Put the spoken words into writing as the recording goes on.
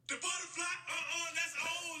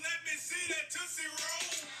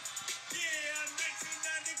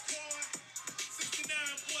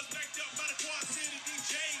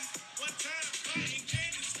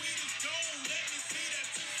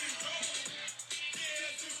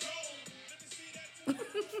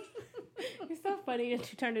funny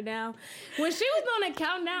that you turned it down. When she was on the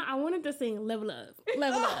countdown, I wanted to sing "Level Up,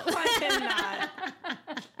 Level Up." I cannot.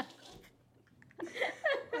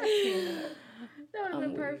 That would have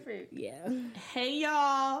been perfect. Yeah. Hey,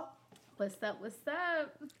 y'all. What's up? What's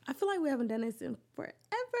up? I feel like we haven't done this in forever.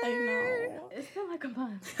 I know. It's been like a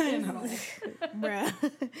month. I know. Bruh.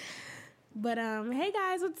 But hey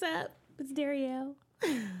guys, what's up? It's Darielle.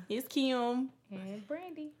 It's Kim. And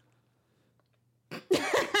Brandy.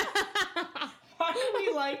 Why do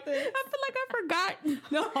we like this? I feel like I forgot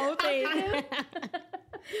the whole thing.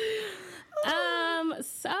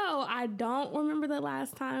 So I don't remember the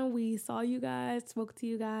last time we saw you guys, spoke to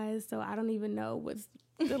you guys, so I don't even know what's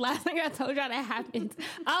the last thing I told y'all that happened.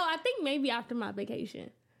 Oh, I think maybe after my vacation.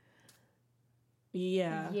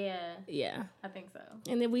 Yeah. Yeah. I think so.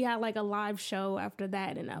 And then we had like a live show after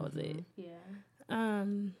that, and that was it. Yeah.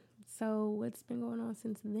 So what's been going on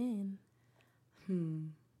since then?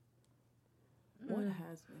 What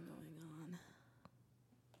has been going on?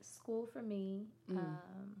 School for me. Damn.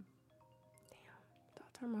 I'll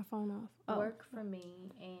turn my phone off. Oh. Work for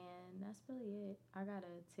me. And that's really it. I got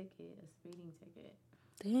a ticket, a speeding ticket.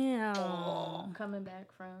 Damn. Coming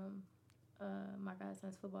back from my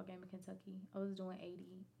godson's football game in Kentucky. I was doing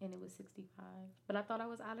 80 and it was 65. But I thought I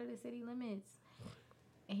was out of the city limits.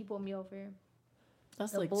 And he pulled me over.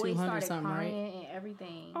 That's The like boy 200 started something, crying right? and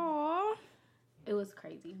everything. Aw. It was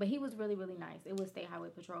crazy. But he was really, really nice. It was State Highway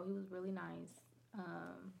Patrol. He was really nice.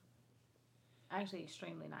 Actually,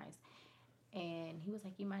 extremely nice. And he was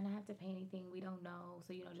like, you might not have to pay anything. We don't know.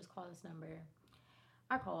 So, just call this number.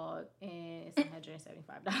 I called, and it's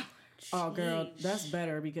 $175. Oh, girl, that's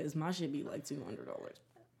better because my shit be like $200.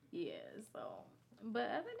 Yeah, so. But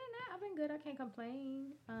other than that, I've been good. I can't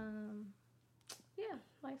complain. Yeah,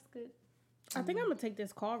 life's good. I think I'm going to take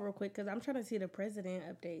this call real quick because I'm trying to see the president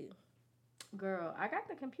update. Girl, I got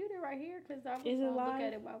the computer right here because I was Is it going to look live?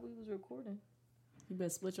 at it while we was recording. You better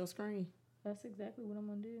split your screen. That's exactly what I'm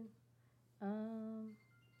going to do.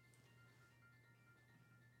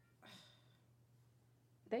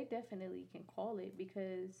 They definitely can call it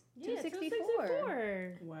because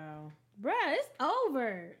 264. Wow. Bruh, it's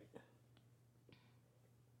over.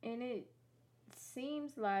 And it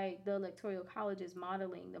seems like the Electoral College is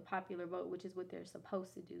modeling the popular vote, which is what they're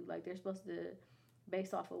supposed to do. Like, they're supposed to,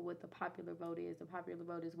 based off of what the popular vote is, the popular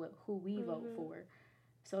vote is who we vote for.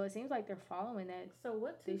 So it seems like they're following that. So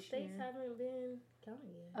what two this states year. haven't been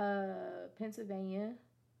counted yet? Pennsylvania,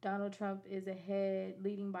 Donald Trump is ahead,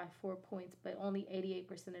 leading by 4 points, but only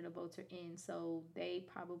 88% of the votes are in. So they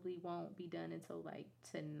probably won't be done until like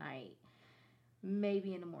tonight.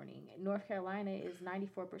 Maybe in the morning. North Carolina is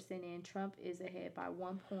 94% in. Trump is ahead by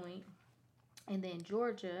 1 point. And then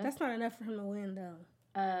Georgia. That's not enough for him to win, though.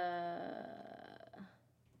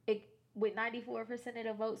 With 94% of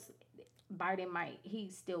the votes, Biden he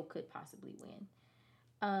still could possibly win.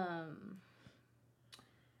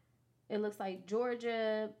 It looks like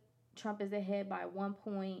Georgia, Trump is ahead by 1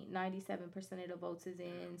 point. 97% of the votes is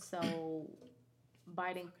in. So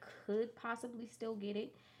Biden could possibly still get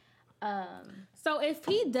it. So if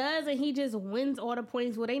he does and he just wins all the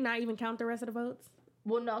points, will they not even count the rest of the votes?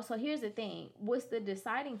 Well, no. So here's the thing. What's the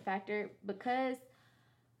deciding factor? Because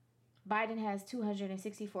Biden has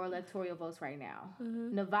 264 electoral votes right now.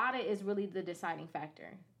 Nevada is really the deciding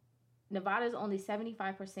factor. Nevada is only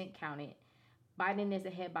 75% counted. Biden is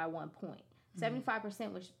ahead by 1 point.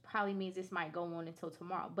 75%, which probably means this might go on until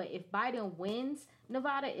tomorrow. But if Biden wins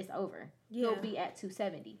Nevada, it's over. Yeah. He'll be at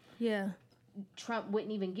 270. Yeah. Trump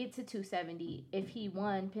wouldn't even get to 270 if he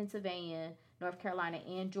won Pennsylvania, North Carolina,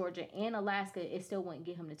 and Georgia, and Alaska. It still wouldn't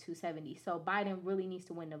get him to 270. So Biden really needs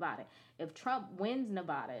to win Nevada. If Trump wins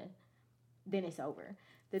Nevada, then it's over.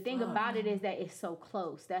 The thing about it is that it's so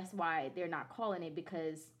close. That's why they're not calling it,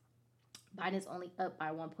 because Biden's only up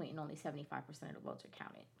by 1 point and only 75% of the votes are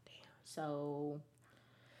counted. Damn. So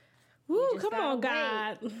Woo, come on,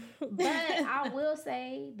 God. But I will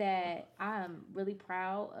say that I'm really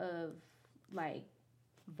proud of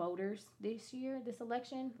voters this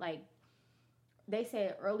election. Like, they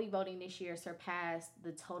said early voting this year surpassed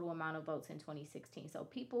the total amount of votes in 2016. So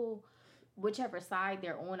people, whichever side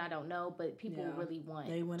they're on, I don't know, but people really want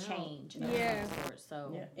change. Yeah.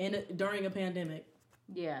 So yeah, and during a pandemic.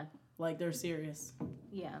 Yeah. Like, they're serious.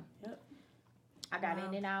 Yeah. Yep. I got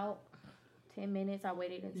in and out. 10 minutes. I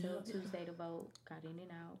waited until Tuesday to vote. Got in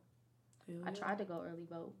and out. I tried to go early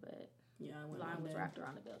vote, but I went. The line was wrapped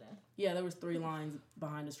around the building. Yeah, there was 3 lines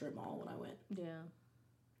behind the strip mall when I went. Yeah.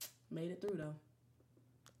 Made it through, though.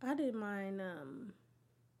 I did mine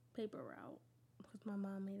paper route because my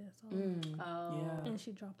mom made us all. Oh. Yeah. And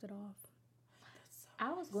she dropped it off.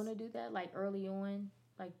 I was going to do that early on,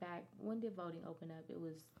 like back, when did voting open up? It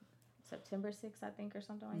was September 6th, I think, or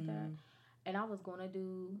something like that. And I was going to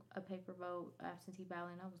do a paper vote, absentee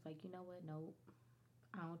ballot, and I was like, you know what? Nope.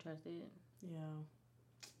 I don't trust it. Yeah.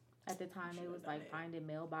 At the time, it was like finding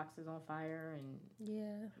mailboxes on fire, and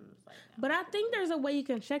yeah. it was like, no. But I think there's a way you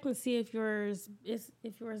can check and see if yours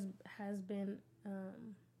has been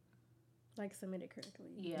like submitted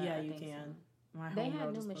correctly. Yeah, you can. So. They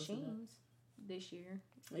had new machines this year.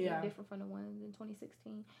 Yeah, different from the ones in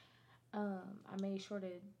 2016. I made sure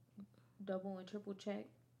to double and triple check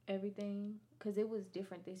everything because it was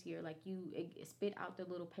different this year. Like it spit out the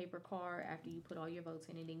little paper card after you put all your votes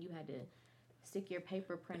in, and then you had to stick your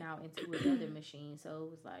paper printout into another machine. So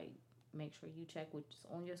it was like, make sure you check what's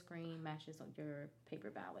on your screen matches on your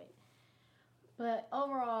paper ballot. But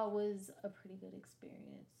overall, it was a pretty good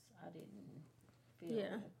experience. I didn't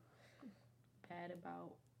feel bad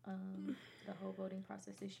about the whole voting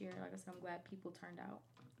process this year. Like I said, I'm glad people turned out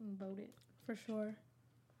and voted. For sure.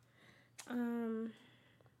 I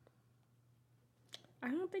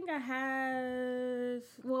don't think I have.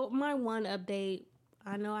 Well, my one update.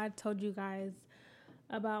 I know I told you guys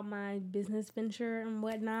about my business venture and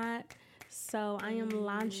whatnot. So I am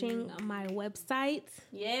launching my website.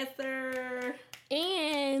 Yes, sir.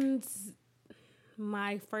 And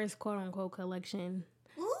my first quote unquote collection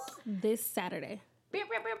this Saturday. But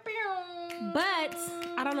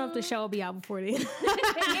I don't know if the show will be out before then.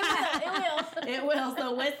 It will.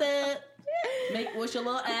 So what's up? What's your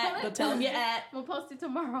little ad? Go tell them your ad. We'll post it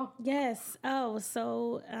tomorrow. Yes. Oh,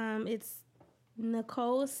 so it's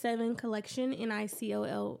Nicole 7 Collection,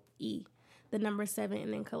 NICOLE, the number 7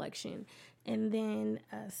 and then collection. And then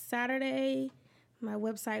Saturday, my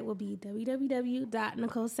website will be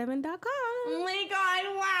www.nicole7.com. Oh my God,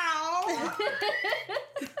 wow.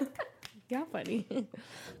 Y'all funny.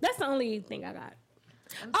 That's the only thing I got.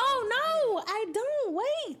 Oh, no, I don't.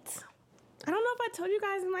 Wait. I don't know if I told you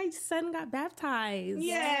guys my son got baptized.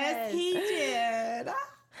 Yes, he did.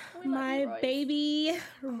 My baby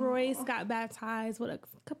Royce got baptized, a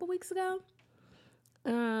couple weeks ago?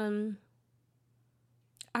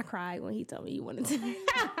 I cried when he told me he wanted to.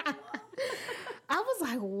 I was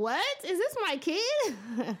like, what? Is this my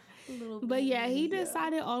kid? But yeah, he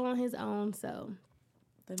decided all on his own, so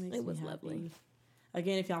that makes it was me happy. lovely.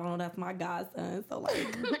 Again, if y'all don't know, that's my godson. So, like,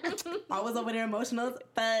 I was over there emotional,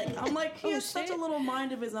 but I'm like, he has such a little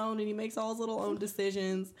mind of his own, and he makes all his little own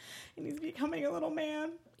decisions, and he's becoming a little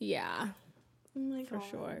man. Yeah, like, for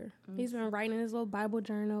sure. He's been writing his little Bible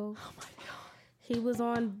journal. Oh, my God. He was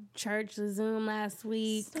on church Zoom last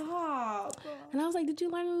week. Stop. And I was like, did you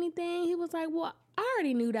learn anything? He was like, well, I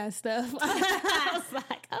already knew that stuff. I was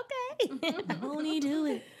like, okay. Won't he do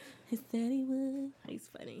it? He said he would. He's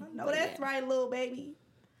funny. No, that's right, little baby.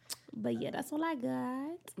 But yeah, that's all I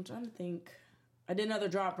got. I'm trying to think. I did another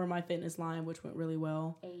drop for my fitness line, which went really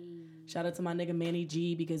well. Shout out to my nigga Manny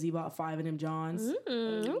G because he bought 5 of them Johns.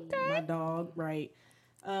 Okay. My dog, right.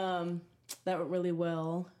 That went really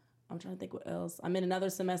well. I'm trying to think what else. I'm in another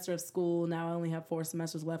semester of school. Now I only have 4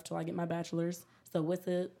 semesters left till I get my bachelor's. So what's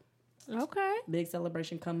it? Okay. Big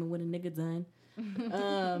celebration coming with a nigga done.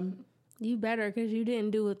 You better, because you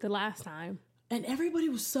didn't do it the last time. And everybody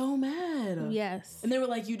was so mad. Yes. And they were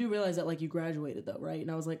like, you do realize that, like, you graduated, though, right?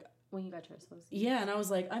 And I was like... When you got your associates. Yeah, and I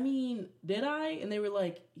was like, I mean, did I? And they were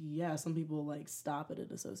like, yeah, some people, like, stop at an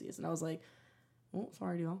associate's. And I was like, oh,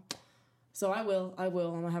 sorry, y'all. So I will. I'm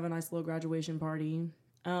going to have a nice little graduation party.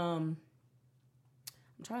 I'm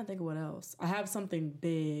trying to think of what else. I have something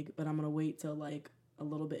big, but I'm going to wait till, like, a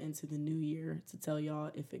little bit into the new year to tell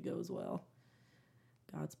y'all if it goes well.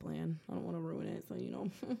 God's plan. I don't want to ruin it, so, you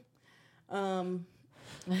know. I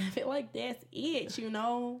feel like that's it, you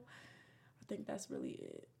know. I think that's really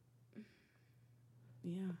it.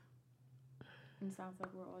 Yeah. It sounds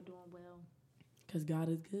like we're all doing well. Because God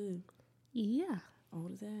is good. Yeah. All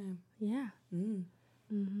the time. Yeah. Yeah.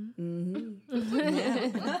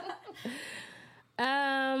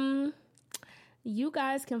 You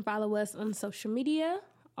guys can follow us on social media.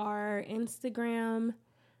 Our Instagram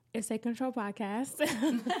is Take Control Podcast.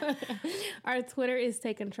 Our Twitter is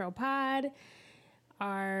Take Control Pod.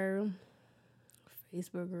 Our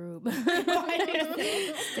Facebook group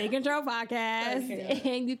Take Control Podcast. Okay.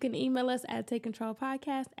 And you can email us at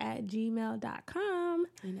takecontrolpodcast@gmail.com.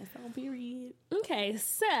 And that's all, period. Okay,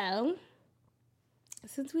 so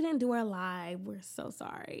since we didn't do our live, we're so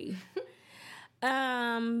sorry.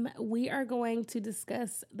 We are going to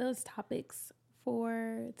discuss those topics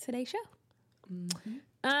for today's show.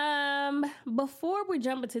 Before we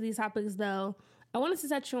jump into these topics, though, I wanted to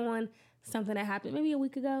touch on something that happened maybe a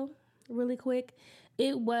week ago, really quick.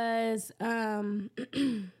 It was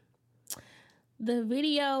the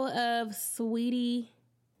video of Sweetie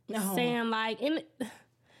No. saying like,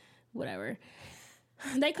 whatever.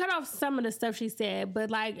 They cut off some of the stuff she said, but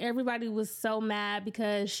like everybody was so mad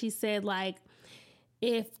because she said like,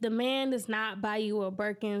 if the man does not buy you a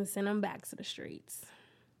Birkin, send him back to the streets.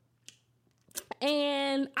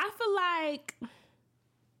 And I feel like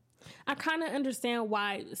I kind of understand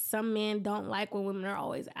why some men don't like when women are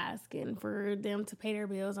always asking for them to pay their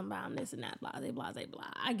bills and buy them this and that, blah, blah, blah,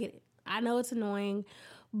 blah. I get it. I know it's annoying.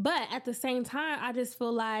 But at the same time, I just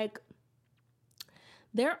feel like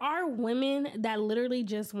there are women that literally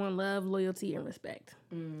just want love, loyalty, and respect.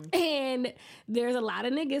 And there's a lot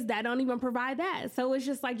of niggas that don't even provide that. So it's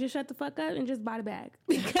just like, just shut the fuck up and just buy the bag.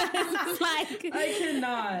 Because it's like... I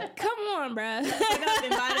cannot. Come on, bruh. Shut up and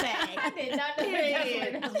buy the bag. I did not know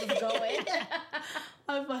where this was going.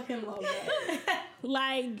 I fucking love that.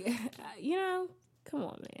 Like, you know, come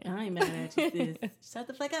on, man. I ain't mad at you, sis. Shut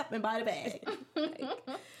the fuck up and buy the bag.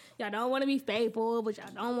 Y'all don't want to be faithful, but y'all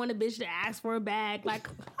don't want a bitch to ask for a bag. Like,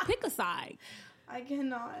 pick a side. I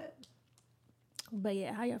cannot. But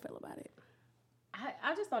yeah, how y'all feel about it?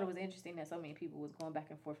 I just thought it was interesting that so many people was going back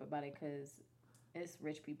and forth about it because it's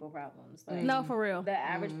rich people problems. Like, No, for real. the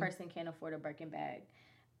average person can't afford a Birkin bag.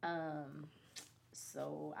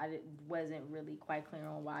 So wasn't really quite clear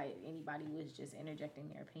on why anybody was just interjecting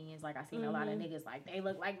their opinions. Like I seen a lot of niggas like they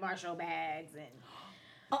look like Marshall bags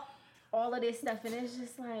and all of this stuff, and it's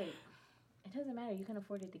just like it doesn't matter. You can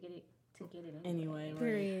afford it to get it Anyway,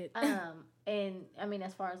 Period. And I mean,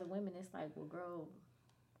 as far as the women, it's like, well, girl,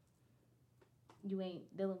 you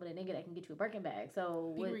ain't dealing with a nigga that can get you a Birkin bag.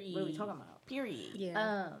 So what are we talking about? Period.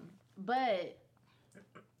 Yeah. But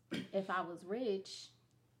if I was rich,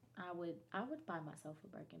 I would buy myself a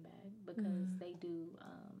Birkin bag because they do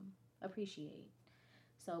appreciate.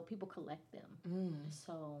 So people collect them.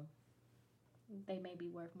 So they may be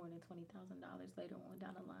worth more than $20,000 later on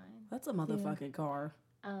down the line. That's a motherfucking car.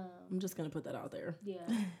 I'm just gonna put that out there. Yeah.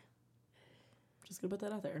 Just gonna put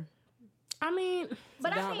that out there. I mean,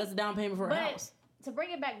 But I think, that's a down payment for a house. to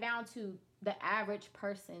bring it back down to the average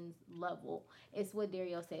person's level, it's what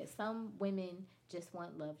Dario said. Some women just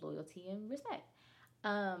want love, loyalty, and respect.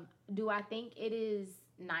 Do I think it is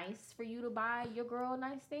nice for you to buy your girl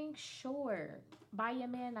nice things? Sure. Buy your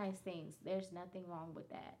man nice things. There's nothing wrong with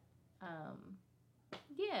that.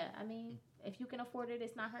 Yeah, I mean, if you can afford it,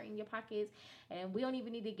 it's not hurting your pockets. And we don't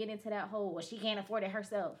even need to get into that whole, well, she can't afford it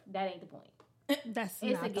herself. That ain't the point. that's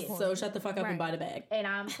It's not a the gift. point. So shut the fuck up Right. and buy the bag. And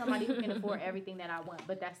I'm somebody who can afford everything that I want,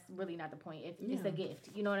 but that's really not the point. It's a gift.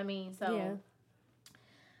 You know what I mean? So, Yeah.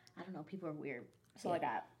 I don't know. People are weird. So I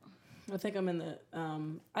got... I think I'm in the,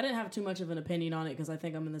 I didn't have too much of an opinion on it because I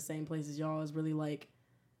think I'm in the same place as y'all. Is really like,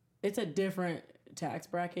 it's a different tax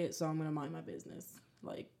bracket, so I'm going to mind my business.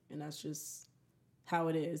 Like, and that's just how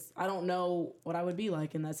it is. I don't know what I would be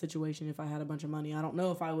like in that situation if I had a bunch of money. I don't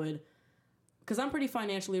know if I would, because I'm pretty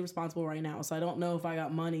financially responsible right now, so I don't know if I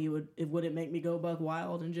got money, would it make me go buck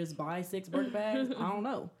wild and just buy 6 Birkin bags? I don't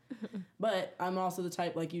know. But I'm also the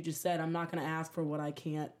type, like you just said, I'm not going to ask for what I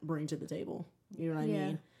can't bring to the table. You know what I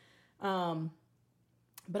mean?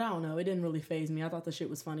 But I don't know. It didn't really faze me. I thought the shit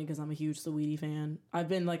was funny because I'm a huge Saweetie fan. I've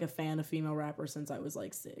been like a fan of female rappers since I was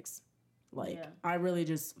like 6. Like, I really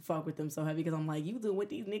just fuck with them so heavy because I'm like, you doing what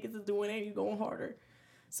these niggas is doing and you going harder.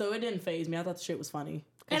 So it didn't faze me. I thought the shit was funny.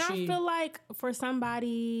 And I feel like for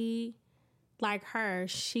somebody like her,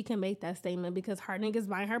 she can make that statement because her niggas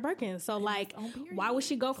buying her Birkin. So like, why would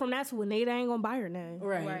she go from that to a nigga that ain't gonna buy her none?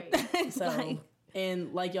 Right. So...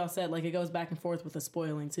 And like y'all said, like it goes back and forth with the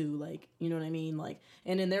spoiling too. Like, you know what I mean? Like,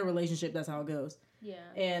 and in their relationship, that's how it goes. Yeah.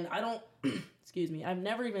 And I don't, excuse me, I've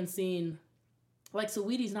never even seen, like,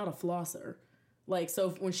 Saweetie's not a flosser. Like, so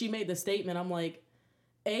when she made the statement, I'm like,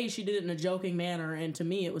 A, she did it in a joking manner. And to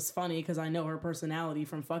me, it was funny because I know her personality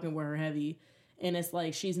from fucking with her heavy. And it's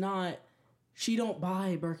like, she don't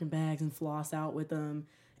buy Birkin bags and floss out with them.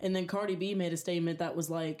 And then Cardi B made a statement that was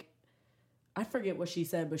like, I forget what she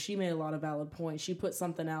said, but she made a lot of valid points. She put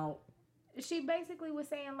something out. She basically was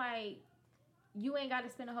saying, like, you ain't got to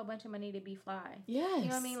spend a whole bunch of money to be fly. Yes. You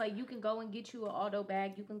know what I mean? Like, you can go and get you an auto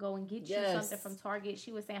bag. You can go and get you something from Target.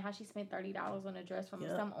 She was saying how she spent $30 on a dress from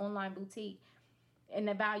some online boutique, and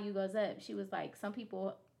the value goes up. She was like, some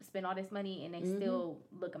people spend all this money, and they still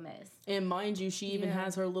look a mess. And mind you, she even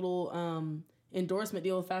has her little endorsement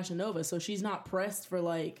deal with Fashion Nova, so she's not pressed for,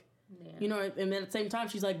 like... Yeah. You know, and at the same time,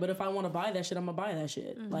 she's like, but if I want to buy that shit, I'm going to buy that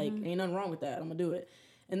shit. Like, ain't nothing wrong with that. I'm going to do it.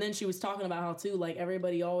 And then she was talking about how, too, like,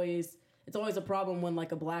 everybody always... It's always a problem when,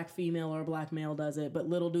 like, a black female or a black male does it. But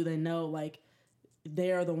little do they know, like,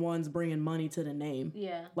 they're the ones bringing money to the name.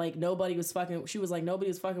 Yeah. Like, nobody was fucking, she was like, nobody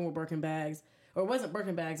was fucking with Birkin bags. Or it wasn't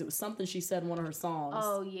Birkin bags, it was something she said in one of her songs.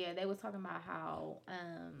 Oh, yeah. They was talking about how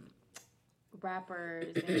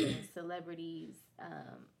rappers and celebrities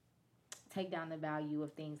take down the value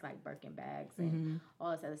of things like Birkin bags and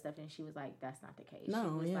all this other stuff. And she was like, that's not the case. No, she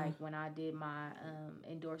was yeah. like, when I did my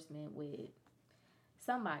endorsement with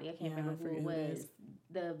somebody, I can't Yeah, remember I who it forget who it was, is.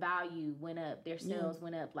 the value went up. Their sales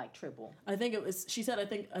went up like triple. I think it was, she said, I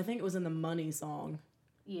think it was in the Money song.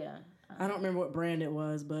 Yeah. I don't remember what brand it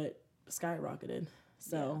was, but skyrocketed.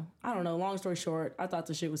 So, I don't know. Long story short, I thought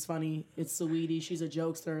the shit was funny. It's Saweetie. She's a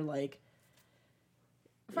jokester. Like,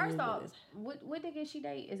 First off, what nigga she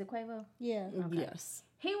date? Is it Quavo? Yeah. Okay. yes.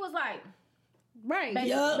 He was like, Right. Basically.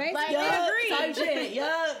 Yup. Like, Basically, Yup. agree. Type shit.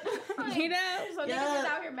 Yup. You know? so niggas Yeah. is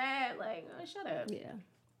out here mad. Like, shut up. Yeah.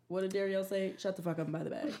 What did Darielle say? Shut the fuck up and buy the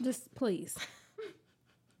bag. Just please.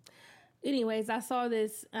 Anyways, I saw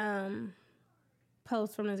this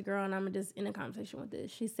post from this girl, and I'm just in a conversation with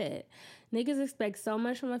this. She said, niggas expect so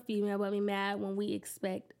much from a female, but be mad when we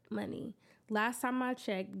expect money. Last time I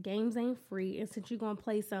checked, games ain't free, and since you gonna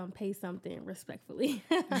play some, pay something respectfully.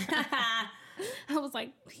 I was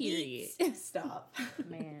like, period. Stop.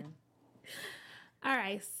 Man. All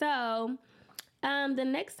right, so the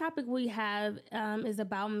next topic we have is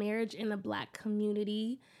about marriage in the Black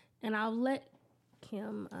community, and I'll let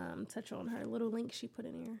Kim touch on her little link she put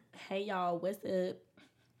in here. Hey y'all, what's up?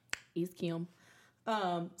 It's Kim.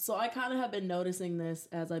 So I kind of have been noticing this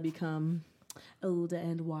as I become older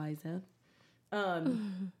and wiser. I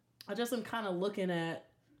just am kind of looking at,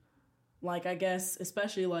 like, I guess,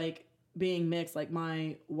 especially like being mixed, like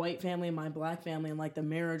my white family and my Black family, and like the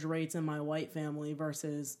marriage rates in my white family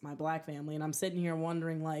versus my Black family. And I'm sitting here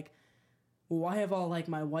wondering, like, well, why have all like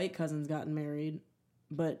my white cousins gotten married,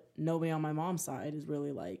 but nobody on my mom's side is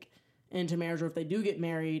really like into marriage? Or if they do get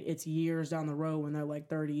married, it's years down the road when they're like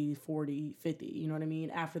 30, 40, 50, you know what I mean?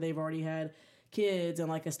 After they've already had kids and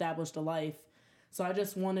like established a life. So I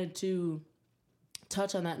just wanted to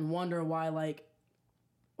touch on that and wonder why, like,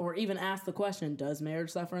 or even ask the question, does marriage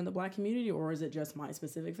suffer in the Black community, or is it just my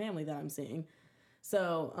specific family that I'm seeing?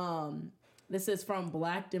 So this is from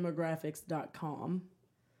blackdemographics.com.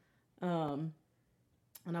 And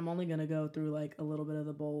I'm only going to go through like a little bit of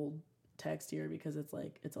the bold text here because it's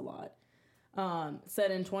a lot.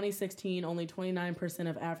 Said in 2016, only 29%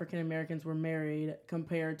 of African Americans were married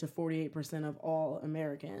compared to 48% of all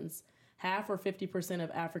Americans. Half or 50%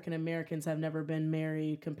 of African Americans have never been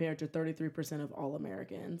married compared to 33% of all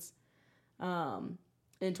Americans. In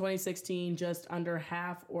 2016, just under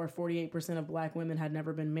half or 48% of Black women had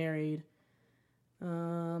never been married.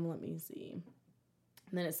 Let me see.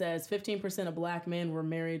 And then it says 15% of Black men were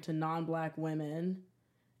married to non-Black women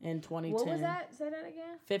in 2010. What was that? Say that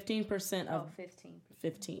again? 15% of... 15.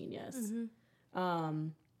 15, yes. Mm-hmm.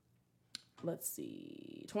 Let's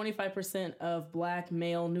see. 25% of Black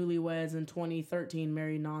male newlyweds in 2013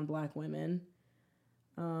 married non-Black women.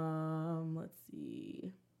 Let's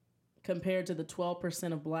see. Compared to the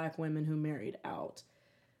 12% of Black women who married out.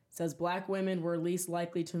 It says Black women were least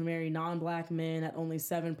likely to marry non-Black men at only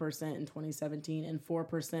 7% in 2017, and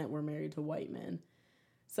 4% were married to white men.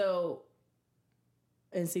 So,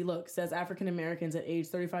 and see, look, it says African Americans at age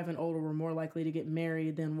 35 and older were more likely to get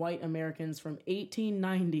married than white Americans from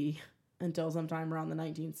 1890 until sometime around the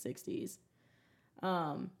 1960s.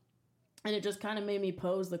 And it just kind of made me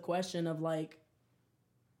pose the question of, like,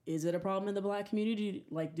 is it a problem in the Black community?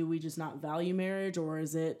 Like, do we just not value marriage? Or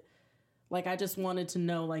is it, like, I just wanted to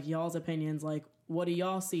know, like, y'all's opinions. Like, what do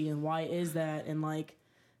y'all see and why is that? And, like,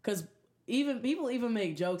 because people even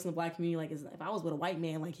make jokes in the Black community, like, if I was with a white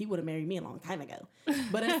man, like, he would have married me a long time ago.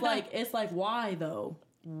 But it's like, why, though?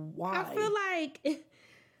 Why? I feel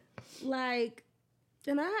like,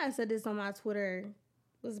 and I had said this on my Twitter,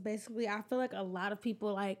 was basically, I feel like a lot of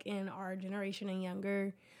people, like, in our generation and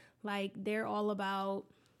younger, like, they're all about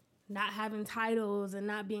not having titles and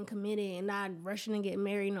not being committed and not rushing to get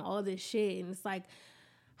married and all this shit. And it's like,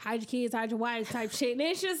 hide your kids, hide your wives type shit. And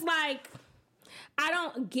it's just like, I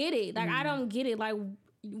don't get it. Like, I don't get it. Like,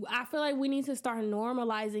 I feel like we need to start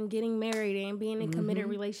normalizing getting married and being in committed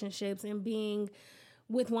relationships and being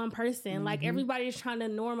with one person. Like, everybody's trying to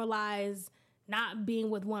normalize not being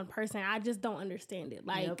with one person. I just don't understand it.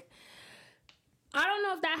 Like, I don't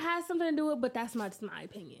know if that has something to do with it, but that's my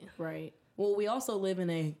opinion. Right. Well, we also live in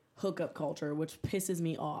a hookup culture, which pisses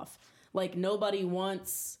me off. Like, nobody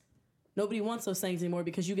wants those things anymore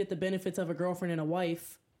because you get the benefits of a girlfriend and a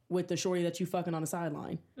wife with the shorty that you fucking on the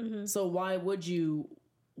sideline. So why would you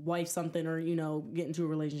wife something or, you know, get into a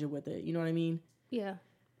relationship with it? You know what I mean? Yeah.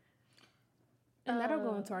 And that'll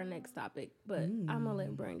go into our next topic, but I'm gonna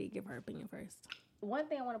let Brandy give her opinion first. One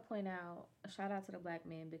thing I want to point out, a shout out to the black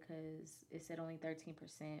men, because it said only 13%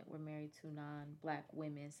 were married to non-black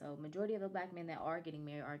women. So majority of the black men that are getting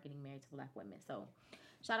married to black women. So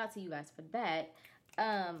shout out to you guys for that.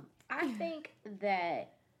 I think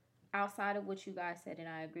that outside of what you guys said, and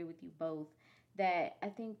I agree with you both, that I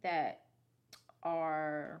think that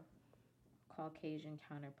our Caucasian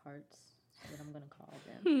counterparts, what I'm going to call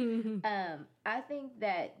them, I think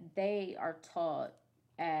that they are taught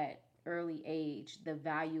at early age the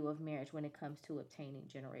value of marriage when it comes to obtaining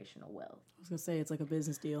generational wealth. I was gonna say it's like a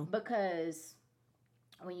business deal. Because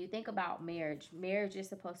when you think about marriage is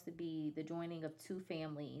supposed to be the joining of two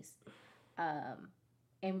families,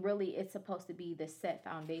 and really it's supposed to be the set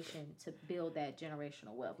foundation to build that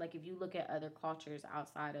generational wealth. Like if you look at other cultures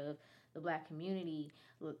outside of the black community,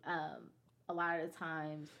 a lot of the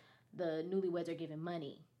times the newlyweds are given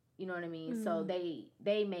money. You know what I mean? Mm-hmm. So they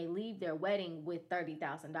may leave their wedding with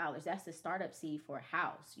 $30,000. That's the startup seed for a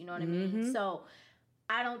house. You know what I mean? So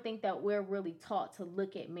I don't think that we're really taught to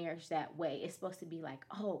look at marriage that way. It's supposed to be like,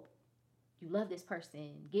 oh, you love this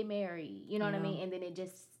person, get married. You know what I mean? And then it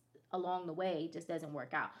just, along the way, just doesn't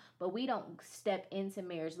work out. But we don't step into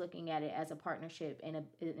marriage looking at it as a partnership and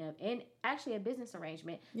actually a business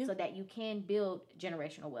arrangement so that you can build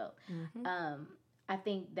generational wealth. I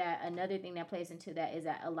think that another thing that plays into that is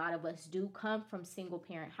that a lot of us do come from single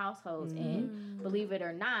parent households, and believe it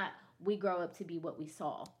or not, we grow up to be what we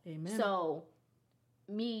saw. Amen. So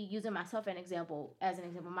me using myself as an example,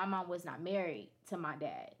 my mom was not married to my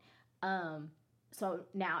dad. So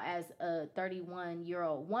now as a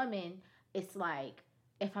 31-year-old woman, it's like,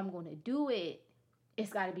 if I'm going to do it,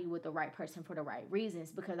 it's got to be with the right person for the right reasons,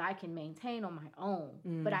 because I can maintain on my own.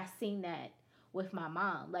 But I've seen that with my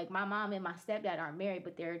mom. Like my mom and my stepdad aren't married,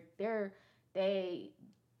 but they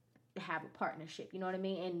have a partnership. You know what I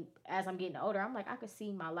mean? And as I'm getting older, I'm like, I could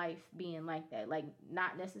see my life being like that. Like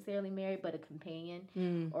not necessarily married, but a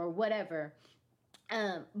companion or whatever.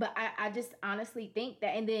 But I just honestly think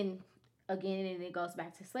that, and then again, and it goes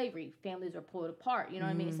back to slavery. Families are pulled apart. You know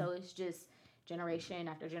what I mean? So it's just generation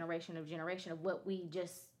after generation of what we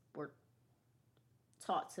just were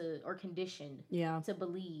taught to or conditioned to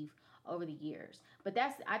believe over the years. But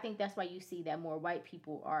I think that's why you see that more white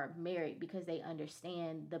people are married, because they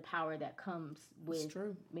understand the power that comes with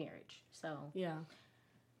marriage. So yeah,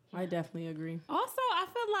 I definitely agree. Also, I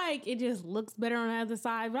feel like it just looks better on the other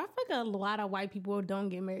side, but I feel like a lot of white people don't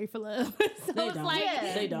get married for love. So they it's don't.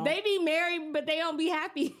 like They don't. They be married, but they don't be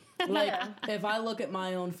happy. Like if I look at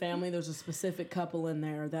my own family, there's a specific couple in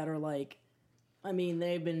there that are like, I mean,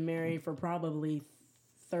 they've been married for probably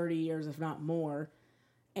 30 years, if not more.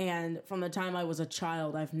 And from the time I was a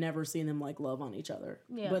child, I've never seen them like love on each other.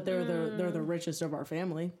 Yeah. But they're the richest of our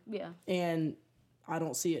family. Yeah. And I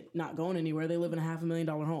don't see it not going anywhere. They live in a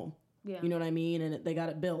 $500,000 home. Yeah. You know what I mean? And they got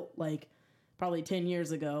it built like probably 10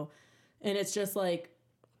 years ago. And it's just like,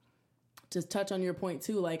 to touch on your point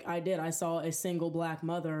too, like I saw a single black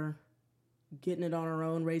mother getting it on her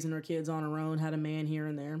own, raising her kids on her own, had a man here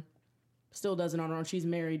and there. Still does it on her own. She's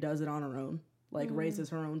married, does it on her own. Like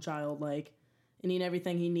raises her own child, like, and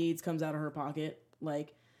everything he needs comes out of her pocket.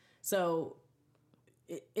 Like, so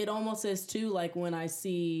it almost is too, like when I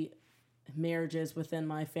see marriages within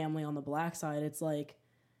my family on the black side, it's like,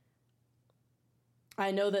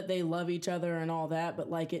 I know that they love each other and all that, but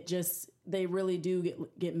like they really do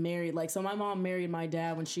get married. Like, so my mom married my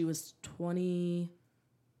dad when she was 21.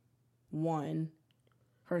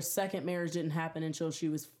 Her second marriage didn't happen until she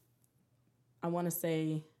was, I want to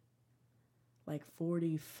say, like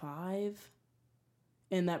 45.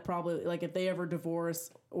 And that probably, like, if they ever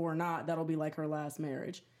divorce or not, that'll be like her last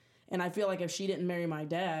marriage. And I feel like if she didn't marry my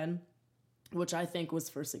dad, which I think was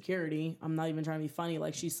for security, I'm not even trying to be funny,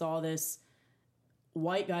 like she saw this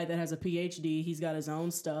white guy that has a PhD, he's got his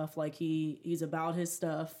own stuff, like he's about his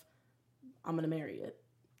stuff, I'm gonna marry it.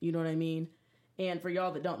 You know what I mean? And for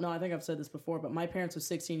y'all that don't know, I think I've said this before, but my parents were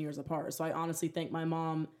 16 years apart. So I honestly think my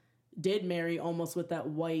mom did marry almost with that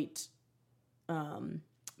white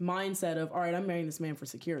mindset of, all right, I'm marrying this man for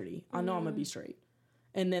security. I know I'm gonna be straight.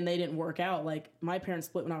 And then they didn't work out. Like, my parents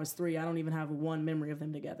split when I was 3. I don't even have one memory of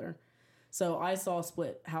them together. So I saw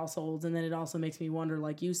split households, and then it also makes me wonder,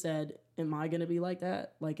 like you said, am I going to be like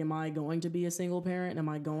that? Like, am I going to be a single parent? Am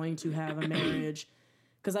I going to have a marriage?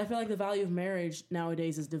 Because I feel like the value of marriage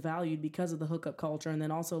nowadays is devalued because of the hookup culture. And then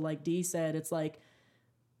also, like Dee said, it's like,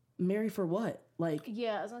 marry for what? Like,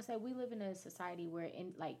 yeah, I was going to say, we live in a society where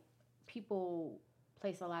people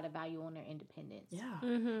place a lot of value on their independence. Yeah.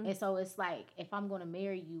 Mm-hmm. And so it's like, if I'm going to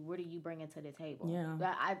marry you, what are you bringing to the table? Yeah.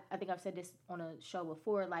 I think I've said this on a show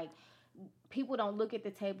before, like, people don't look at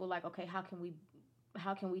the table like, okay, how can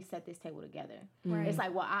we set this table together? Right. It's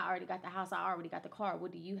like, well, I already got the house, I already got the car.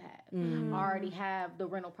 What do you have? I already have the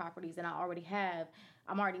rental properties, and I'm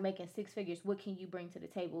already making 6 figures. What can you bring to the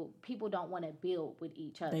table? People don't want to build with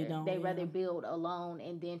each other. They rather build alone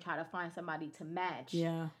and then try to find somebody to match.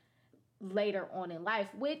 Yeah. Later on in life,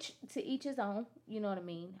 which to each his own. You know what I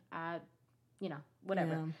mean?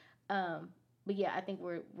 Whatever. Yeah. But yeah, I think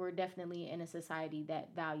we're definitely in a society that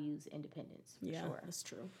values independence. For sure. That's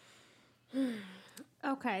true.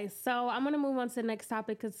 Okay, so I'm gonna move on to the next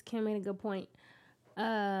topic because Kim made a good point.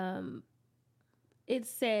 It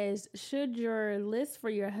says, should your list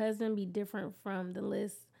for your husband be different from the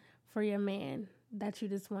list for your man that you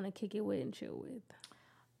just want to kick it with and chill with?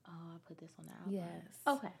 Oh, I put this on the outline. Yes.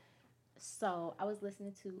 Okay. So I was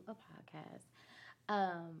listening to a podcast,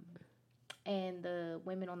 and the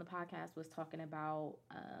women on the podcast was talking about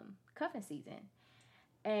cuffing season,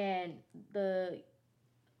 and the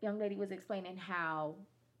young lady was explaining how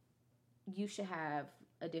you should have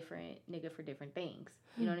a different nigga for different things.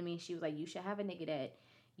 You know what I mean? She was like, you should have a nigga that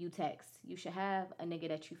you text. You should have a nigga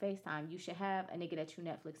that you FaceTime. You should have a nigga that you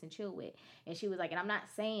Netflix and chill with. And she was like, and I'm not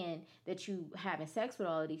saying that you having sex with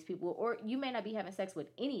all of these people, or you may not be having sex with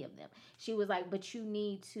any of them. She was like, but you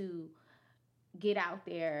need to get out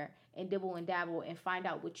there and dibble and dabble and find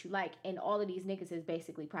out what you like. And all of these niggas is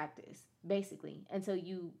basically practice, basically, until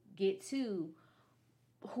you get to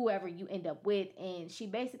whoever you end up with. And she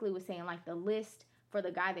basically was saying, like, the list for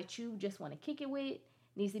the guy that you just want to kick it with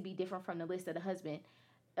needs to be different from the list of the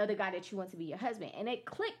guy that you want to be your husband. And it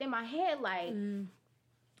clicked in my head, like,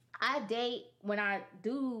 I date, when I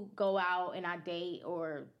do go out and I date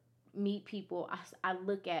or meet people, I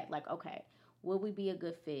look at, like, okay, will we be a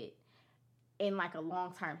good fit in, like, a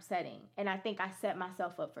long-term setting? And I think I set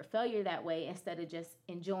myself up for failure that way instead of just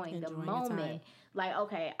enjoying the moment. Like,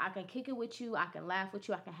 okay, I can kick it with you, I can laugh with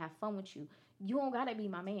you, I can have fun with you. You don't gotta be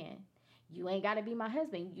my man. You ain't gotta be my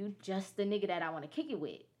husband. You just the nigga that I want to kick it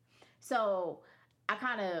with. So I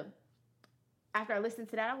kind of, after I listened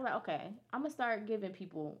to that, I was like, okay, I'm going to start giving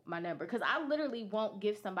people my number. Because I literally won't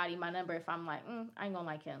give somebody my number if I'm like, I ain't going to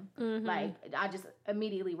like him. Mm-hmm. Like, I just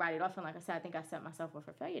immediately write it off. And like I said, I think I set myself up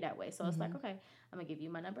for failure that way. So it's like, okay, I'm going to give you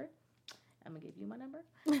my number. I'm going to give you my number.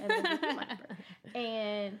 And I'm going to give you my number.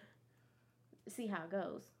 And see how it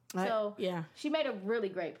goes. She made a really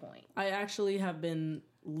great point. I actually have been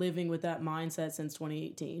living with that mindset since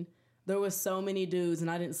 2018. There was so many dudes, and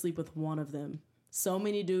I didn't sleep with one of them. So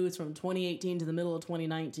many dudes from 2018 to the middle of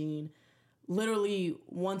 2019, literally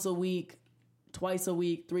once a week, twice a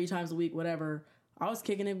week, 3 times a week, whatever. I was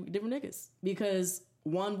kicking it with different niggas because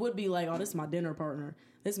one would be like, oh, this is my dinner partner.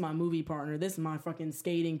 This is my movie partner. This is my fucking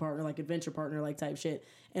skating partner, like adventure partner, like type shit.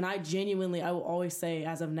 And I will always say,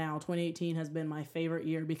 as of now, 2018 has been my favorite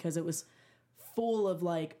year because it was full of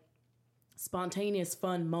like spontaneous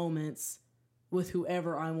fun moments with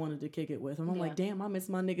whoever I wanted to kick it with. And I'm like, damn, I miss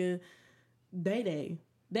my nigga Day.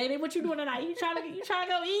 Day, what you doing tonight? You trying to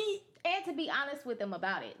go eat? And to be honest with them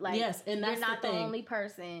about it. Like, yes, and that's you're not the only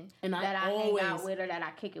person that I hang out with or that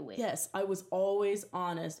I kick it with. Yes, I was always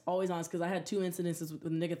honest, because I had 2 incidences with the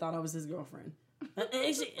nigga thought I was his girlfriend.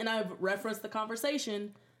 And I've referenced the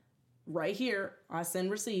conversation right here. I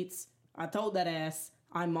send receipts. I told that ass,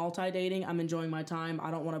 I'm multi-dating. I'm enjoying my time.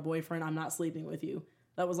 I don't want a boyfriend. I'm not sleeping with you.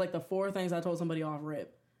 That was like the 4 things I told somebody off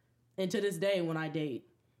rip. And to this day, when I date,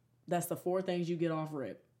 that's the 4 things you get off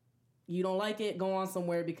rip. You don't like it, go on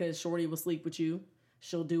somewhere because shorty will sleep with you.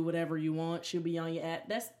 She'll do whatever you want. She'll be on your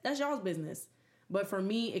ass. That's y'all's business. But for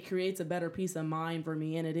me, it creates a better peace of mind for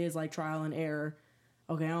me. And it is like trial and error.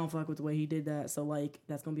 Okay, I don't fuck with the way he did that. So like,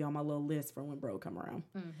 that's going to be on my little list for when bro come around.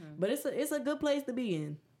 Mm-hmm. But it's a good place to be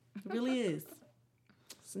in. It really is.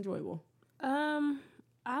 It's enjoyable.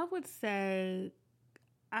 I would say,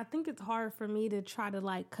 I think it's hard for me to try to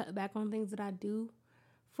like cut back on things that I do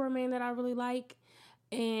for a man that I really like.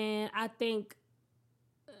 And I think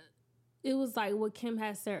it was like what Kim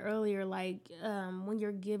had said earlier, like when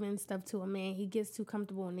you're giving stuff to a man, he gets too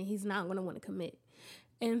comfortable and then he's not going to want to commit.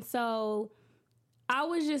 And so I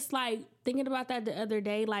was just like thinking about that the other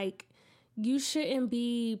day, like you shouldn't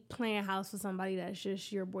be playing house with somebody that's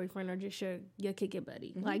just your boyfriend or just your kick it buddy.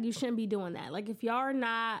 Mm-hmm. Like you shouldn't be doing that. Like if y'all are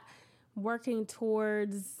not working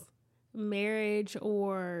towards marriage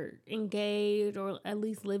or engaged or at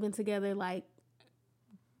least living together, like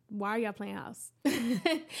why are y'all playing house?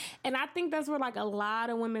 And I think that's where like a lot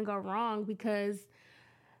of women go wrong because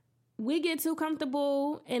we get too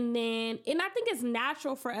comfortable and I think it's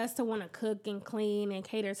natural for us to want to cook and clean and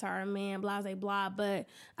cater to our man, blah, blah, blah. But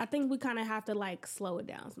I think we kind of have to like slow it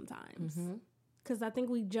down sometimes because I think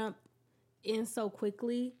we jump in so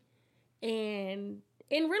quickly And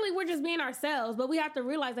really, we're just being ourselves. But we have to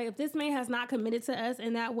realize, like, if this man has not committed to us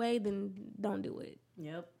in that way, then don't do it.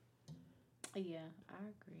 Yep. Yeah, I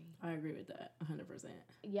agree. I agree with that 100%.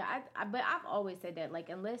 Yeah, but I've always said that, like,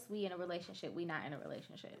 unless we in a relationship, we not in a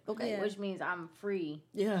relationship. Okay. Yeah. Which means I'm free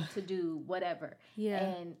to do whatever. Yeah.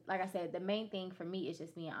 And like I said, the main thing for me is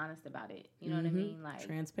just being honest about it. You know what I mean? Like,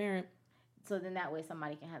 transparent. so then that way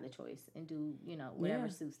somebody can have the choice and do, whatever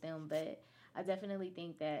suits them. But I definitely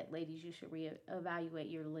think that, ladies, you should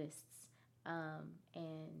reevaluate your lists.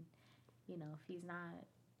 And, if he's not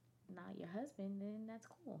your husband, then that's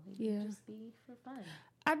cool. He can just be for fun.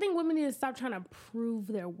 I think women need to stop trying to prove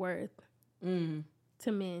their worth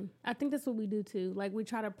to men. I think that's what we do too. Like, we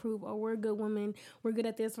try to prove, oh, we're good women, we're good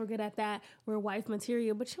at this, we're good at that, we're wife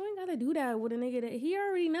material. But you ain't gotta do that with a nigga that he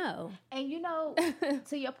already know. And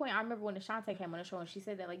to your point, I remember when Ashante came on the show and she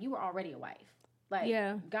said that, like, you were already a wife. Like,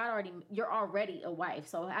 you're already a wife.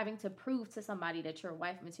 So having to prove to somebody that you're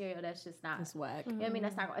wife material, that's just not. That's whack. You know what I mean?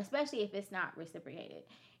 That's not, especially if it's not reciprocated.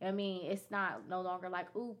 You know what I mean? It's not no longer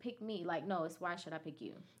like, ooh, pick me. Like, no, it's why should I pick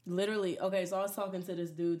you? Literally. Okay, so I was talking to this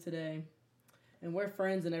dude today, and we're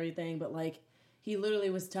friends and everything, but, like, he literally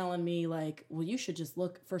was telling me, like, well, you should just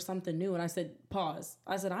look for something new. And I said, pause.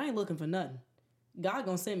 I said, I ain't looking for nothing. God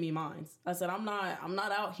gonna send me mines. I said, I'm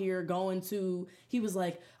not out here going to, he was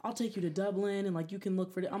like, I'll take you to Dublin and, like, you can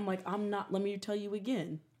look for it. I'm like, let me tell you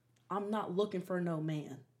again, I'm not looking for no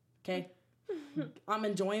man. Okay. I'm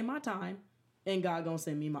enjoying my time and God gonna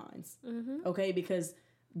send me mines. Okay. Because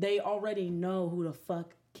they already know who the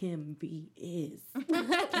fuck Kim V is.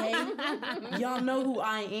 Okay. Y'all know who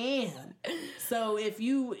I am. So if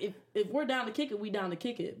we're down to kick it, we down to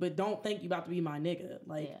kick it, but don't think you about to be my nigga.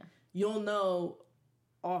 Like, you'll know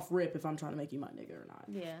off rip if I'm trying to make you my nigga or not.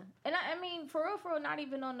 Yeah. And I mean, for real, not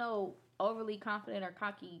even on no overly confident or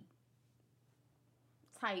cocky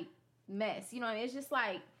type mess. You know what I mean? It's just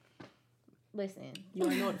like, listen. You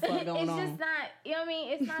don't know what the fuck going on. It's just not, you know what I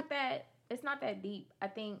mean? It's not that deep. I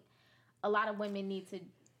think a lot of women need to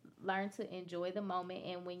learn to enjoy the moment,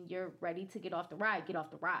 and when you're ready to get off the ride, get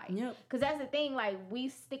off the ride. Yep. Because that's the thing, like, we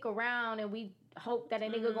stick around and we hope that a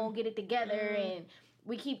nigga gonna get it together, and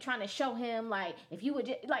we keep trying to show him, like, if you would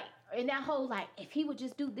just, like, in that whole, like, if he would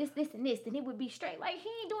just do this, and this, then it would be straight. Like, he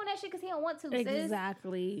ain't doing that shit because he don't want to, sis.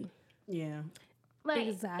 Exactly. Yeah. Like,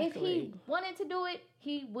 if he wanted to do it,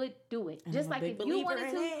 he would do it. And just like if you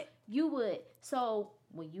wanted to, it. you would. So,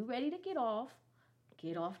 when you ready to get off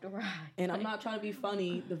the ride. And I'm not trying to be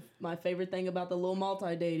funny. My favorite thing about the little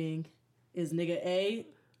multi-dating is nigga A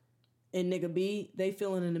and nigga B, they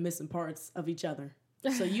filling in the missing parts of each other.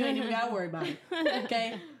 So you ain't even got to worry about it.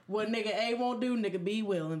 Okay? What nigga A won't do, nigga B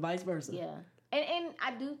will, and vice versa. Yeah. And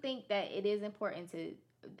I do think that it is important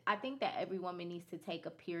I think that every woman needs to take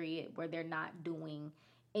a period where they're not doing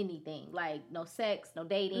anything. Like, no sex, no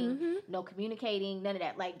dating, no communicating, none of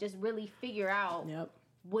that. Like, just really figure out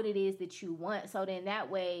what it is that you want. So then that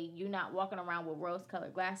way you're not walking around with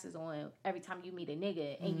rose-colored glasses on every time you meet a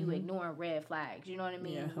nigga and you ignoring red flags. You know what I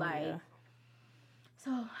mean?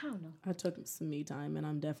 So, I don't know. I took some me time, and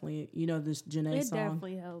I'm definitely, this Janae song. It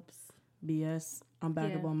definitely helps. BS. I'm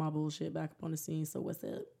back up on my bullshit, back up on the scene, so what's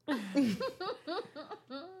up?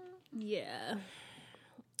 Yeah.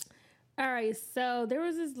 All right, so there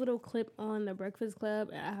was this little clip on The Breakfast Club,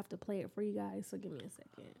 and I have to play it for you guys, so give me a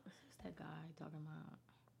second. Who's that guy talking about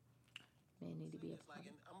men need to be I'm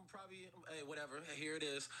probably, whatever, here it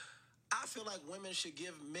is. I feel like women should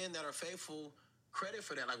give men that are faithful credit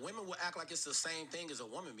for that. Like, women will act like it's the same thing as a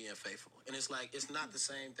woman being faithful. And it's like, it's not the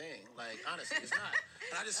same thing. Like, honestly, it's not.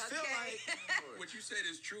 And I just feel like what you said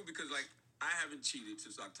is true, because, like, I haven't cheated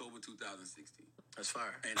since October 2016. That's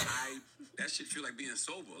fire. And that shit feel like being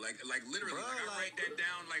sober. Like literally, Bruh, I write that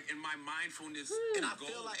down, like, in my mindfulness. And I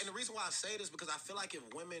feel like, and the reason why I say this, because I feel like if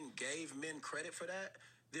women gave men credit for that,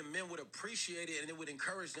 then men would appreciate it and it would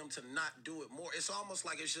encourage them to not do it more. It's almost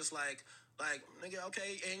like, it's just like, nigga,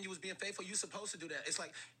 okay, and you was being faithful, you supposed to do that. It's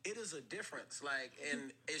like, it is a difference, like,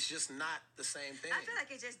 and it's just not the same thing. I feel like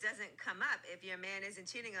it just doesn't come up. If your man isn't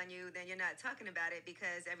cheating on you, then you're not talking about it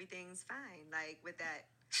because everything's fine, like, with that.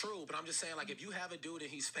 True, but I'm just saying, like, if you have a dude and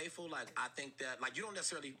he's faithful, like, I think that, like, you don't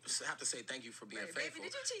necessarily have to say thank you for being faithful. Baby,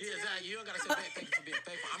 did you cheat yeah, today? exactly. You don't gotta say thank you for being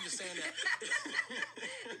faithful. I'm just saying that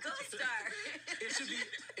Gold star.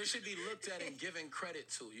 it should be looked at and given credit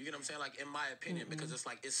to. You get what I'm saying? Like, in my opinion, because it's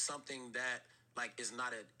like, it's something that, like, is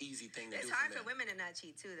not an easy thing to do. It's hard for women to not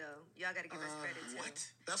cheat too, though. Y'all got to give us credit too. What?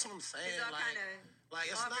 That's what I'm saying. It's all kind of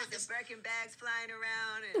it's offers not. and Birkin bags flying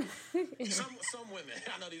around, and Some women.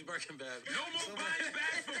 I know these Birkin bags. No more buying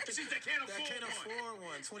bags for bitches that can't afford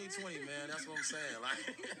 2020, man. That's what I'm saying.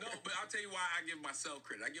 Like, No, but I'll tell you why I give myself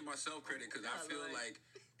credit. I give myself credit because I feel like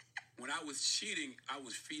when I was cheating, I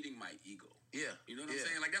was feeding my ego. yeah. You know what I'm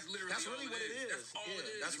saying? Like, that's literally really what it is. That's all it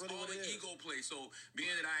is. That's It's really all what an it is. ego play. So being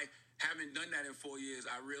that I haven't done that in 4 years,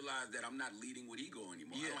 I realized that I'm not leading with ego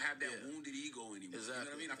anymore. I Yeah, don't have that yeah. wounded ego anymore. You know what I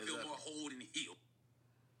Exactly, mean? I feel exactly. more whole and healed.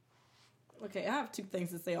 Okay, I have two things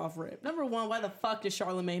to say off rip. Number one, why the fuck is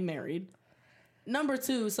Charlamagne married? Number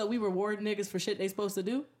two, so we reward niggas for shit they supposed to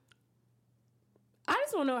do? I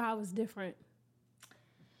just want to know how it's different.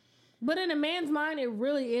 But in a man's mind, it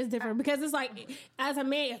really is different because it's like, as a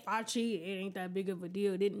man, if I cheat, it ain't that big of a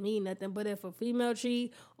deal. It didn't mean nothing. But if a female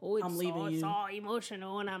cheat, I'm leaving it's you. all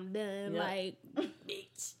emotional and I'm done. Yep. Like,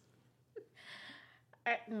 bitch.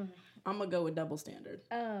 I'm gonna go with double standard.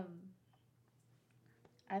 I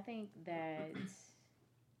think that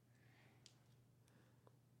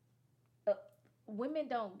women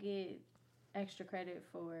don't get extra credit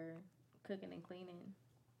for cooking and cleaning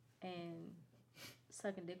and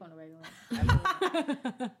sucking dick on the regular. I mean,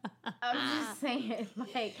 I'm just saying,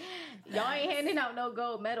 like, y'all ain't handing out no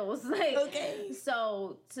gold medals. Like, Okay.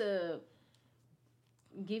 So to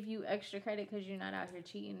give you extra credit because you're not out here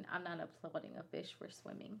cheating, I'm not applauding a fish for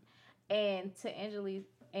swimming. And to Angela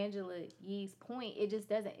Yee's point, it just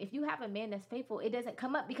doesn't. If you have a man that's faithful, it doesn't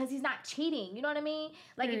come up because he's not cheating. You know what I mean?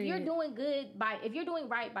 Like, if you're doing if you're doing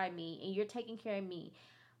right by me and you're taking care of me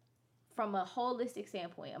from a holistic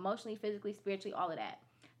standpoint, emotionally, physically, spiritually, all of that,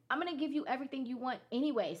 I'm gonna give you everything you want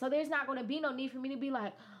anyway. So there's not gonna be no need for me to be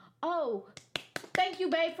like, oh, thank you,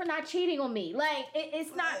 babe, for not cheating on me. Like,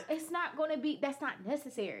 it's not gonna be. That's not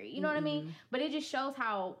necessary. You know what I mean? But it just shows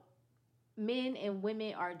how men and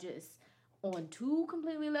women are just on two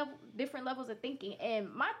completely different levels of thinking.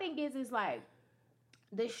 And my thing is like,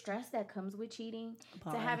 the stress that comes with cheating,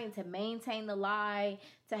 to having to maintain the lie,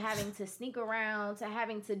 to having to sneak around, to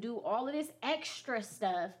having to do all of this extra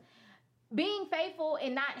stuff, being faithful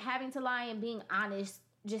and not having to lie and being honest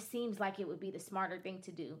just seems like it would be the smarter thing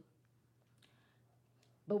to do.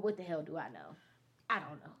 But what the hell do I know? I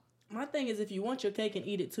don't know. My thing is, if you want your cake and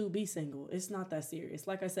eat it too, be single. It's not that serious.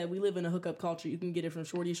 Like I said, we live in a hookup culture. You can get it from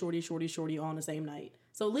shorty on the same night.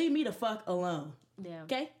 So leave me the fuck alone. Yeah.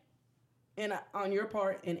 Okay? And on your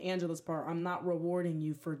part and Angela's part, I'm not rewarding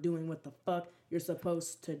you for doing what the fuck you're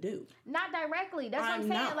supposed to do. Not directly. That's what I'm I'm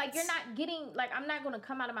saying. not. Like, you're not getting, like, I'm not going to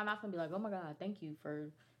come out of my mouth and be like, oh my God, thank you for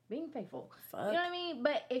being faithful. Fuck. You know what I mean?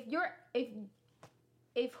 But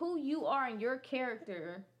if who you are and your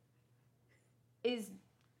character is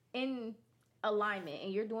in alignment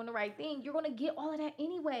and you're doing the right thing, you're going to get all of that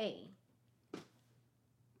anyway.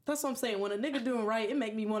 That's what I'm saying. When a nigga doing right, it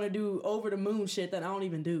make me want to do over the moon shit that I don't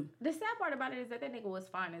even do. The sad part about it is that nigga was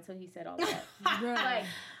fine until he said all that. Right.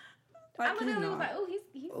 I literally was like, oh, he's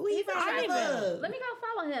attractive. Let me go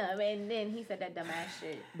follow him. And then he said that dumbass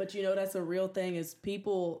shit. But you know, that's a real thing is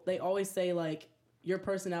people, they always say like your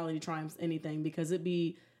personality triumphs anything because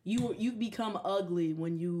you become ugly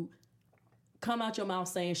when you come out your mouth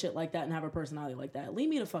saying shit like that and have a personality like that. Leave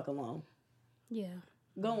me the fuck alone. Yeah.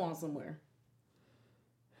 Go on somewhere.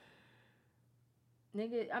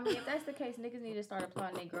 Nigga, I mean, if that's the case, niggas need to start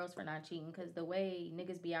applauding their girls for not cheating because the way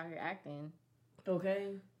niggas be out here acting.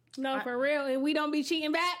 Okay. No, for real. And we don't be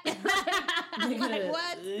cheating back. Like,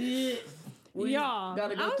 what? We Y'all.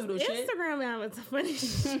 gotta go through the shit. Instagram now is funny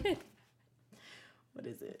shit. What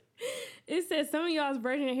is it? It says some of y'all's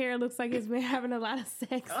virgin hair looks like it's been having a lot of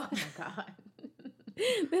sex. Oh my God.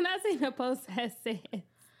 Then I seen a post that said,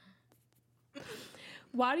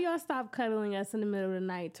 why do y'all stop cuddling us in the middle of the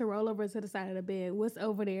night to roll over to the side of the bed? What's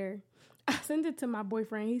over there? I sent it to my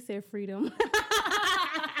boyfriend. He said freedom.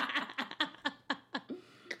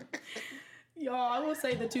 Y'all, I will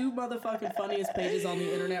say the two motherfucking funniest pages on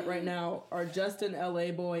the internet right now are Justin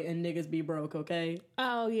LA Boy and Niggas Be Broke, okay?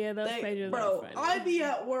 Oh, yeah, those pages bro, are funny. I be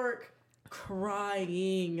at work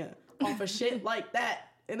crying off of shit like that.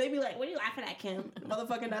 And they be like, what are you laughing at, Kim?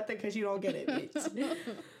 Motherfucking nothing because you don't get it, bitch.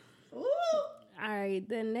 Woo! All right,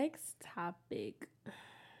 the next topic.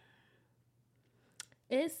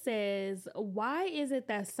 It says, why is it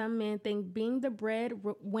that some men think being the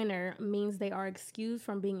breadwinner means they are excused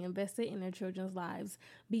from being invested in their children's lives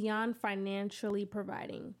beyond financially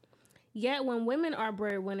providing? Yet when women are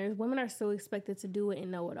breadwinners, women are still expected to do it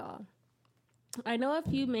and know it all. I know a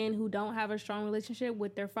few men who don't have a strong relationship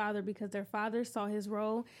with their father because their father saw his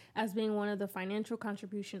role as being one of the financial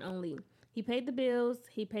contribution only. He paid the bills,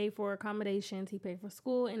 he paid for accommodations, he paid for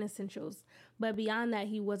school and essentials, but beyond that,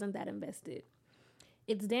 he wasn't that invested.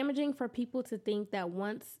 It's damaging for people to think that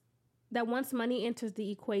once money enters the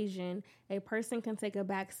equation, a person can take a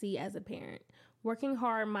back seat as a parent. Working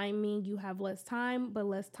hard might mean you have less time, but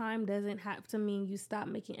less time doesn't have to mean you stop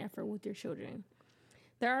making effort with your children.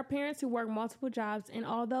 There are parents who work multiple jobs, and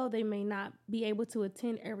although they may not be able to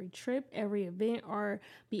attend every trip, every event, or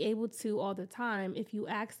be able to all the time, if you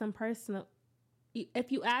ask them personal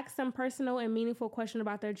and meaningful question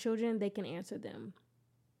about their children, they can answer them.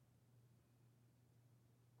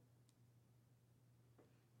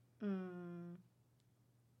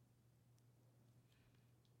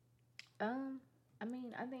 I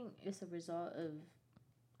mean, I think it's a result of,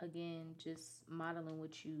 again, just modeling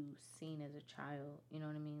what you seen as a child. You know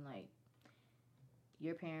what I mean? Like,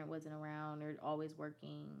 your parent wasn't around, they're always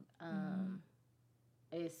working.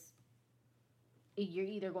 You're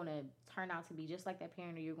either going to turn out to be just like that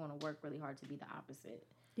parent, or you're going to work really hard to be the opposite.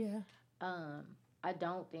 Yeah. I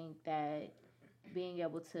don't think that being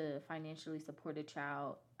able to financially support a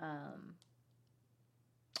child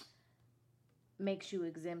makes you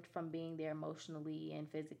exempt from being there emotionally and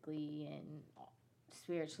physically and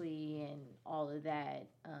spiritually and all of that.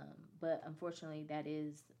 But unfortunately, that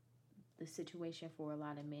is the situation for a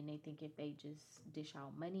lot of men. They think if they just dish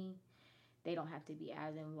out money, they don't have to be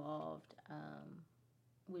as involved,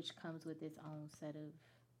 which comes with its own set of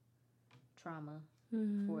trauma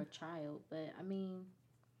for a child. But I mean,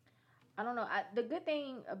 I don't know. The good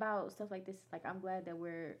thing about stuff like this is, like, I'm glad that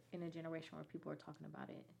we're in a generation where people are talking about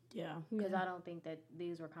it. Yeah. Because I don't think that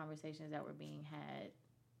these were conversations that were being had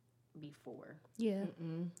before. Yeah.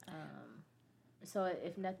 So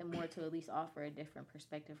if nothing more, to at least offer a different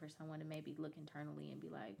perspective for someone to maybe look internally and be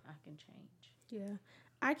like, I can change. Yeah.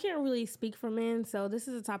 I can't really speak for men, so this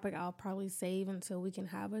is a topic I'll probably save until we can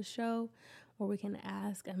have a show where we can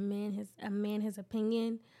ask a man his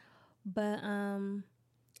opinion. But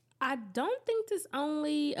I don't think this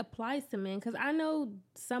only applies to men, because I know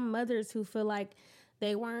some mothers who feel like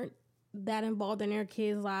they weren't that involved in their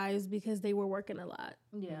kids' lives because they were working a lot.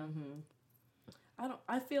 Yeah.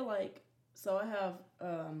 I feel like, so I have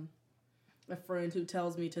a friend who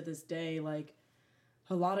tells me to this day, like,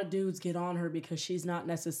 a lot of dudes get on her because she's not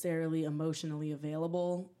necessarily emotionally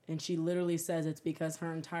available. And she literally says it's because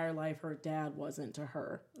her entire life her dad wasn't to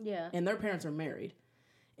her. Yeah. And their parents are married.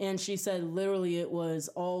 And she said literally it was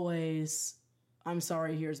always, I'm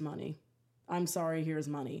sorry, here's money. I'm sorry, here's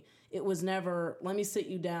money. It was never, let me sit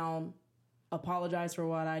you down, apologize for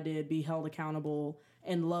what I did, be held accountable,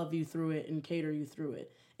 and love you through it and cater you through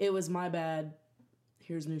it. It was my bad.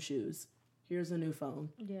 Here's new shoes. Here's a new phone.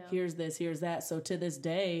 Yeah. Here's this, here's that. So to this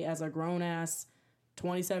day, as a grown-ass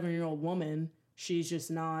 27-year-old woman, she's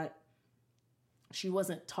just not, she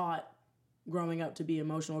wasn't taught growing up to be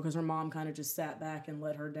emotional, because her mom kind of just sat back and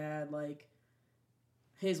let her dad, like,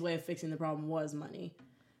 his way of fixing the problem was money.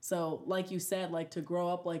 So, like you said, like, to grow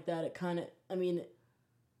up like that, it kind of, I mean,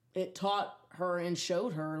 it taught her and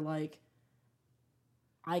showed her, like,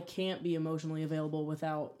 I can't be emotionally available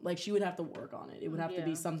without, like, she would have to work on it. It would have to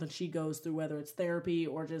be something she goes through, whether it's therapy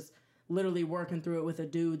or just literally working through it with a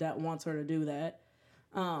dude that wants her to do that.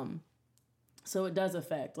 So it does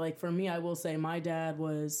affect. Like, for me, I will say my dad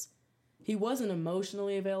was, he wasn't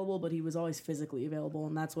emotionally available, but he was always physically available,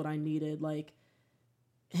 and that's what I needed. Like,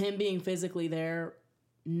 him being physically there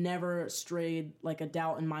never strayed, like, a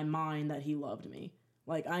doubt in my mind that he loved me.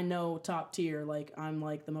 Like, I know top tier, like, I'm,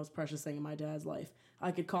 like, the most precious thing in my dad's life.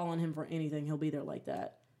 I could call on him for anything. He'll be there like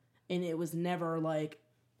that. And it was never like,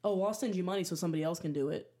 oh, well, I'll send you money so somebody else can do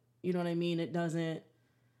it. You know what I mean? It doesn't.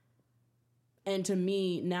 And to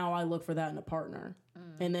me, now I look for that in a partner.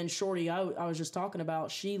 And then Shorty, I was just talking about,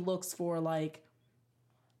 she looks for, like,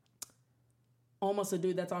 almost a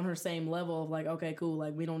dude that's on her same level of, like, okay, cool.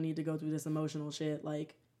 Like, we don't need to go through this emotional shit.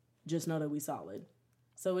 Like, just know that we solid.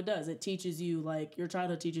 So it does. It teaches you, like, your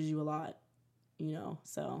childhood teaches you a lot, you know,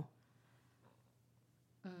 so.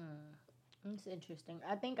 It's interesting.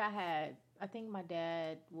 I think my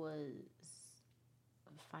dad was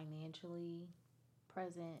financially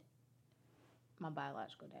present, my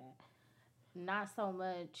biological dad. Not so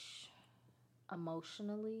much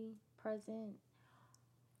emotionally present,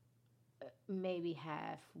 maybe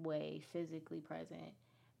halfway physically present.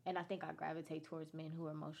 And I think I gravitate towards men who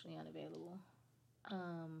are emotionally unavailable.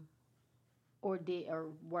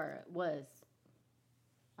 Was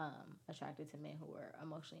attracted to men who were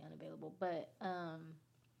emotionally unavailable. But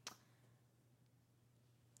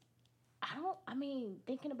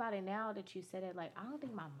thinking about it now that you said it, like, I don't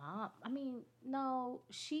think my mom,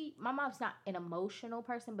 my mom's not an emotional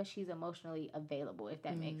person, but she's emotionally available, if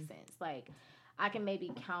that makes sense. Like, I can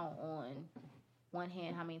maybe count on one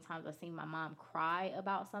hand how many times I've seen my mom cry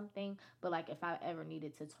about something, but, like, if I ever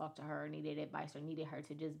needed to talk to her or needed advice or needed her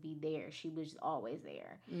to just be there, she was always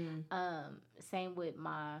there. Same with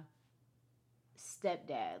my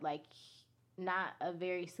stepdad. Like, not a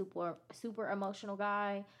very super emotional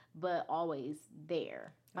guy, but always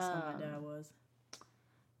there. That's how my dad was.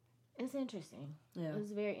 It's interesting. Yeah.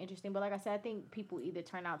 It's very interesting. But like I said, I think people either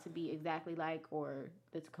turn out to be exactly like or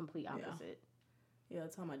the complete opposite. Yeah,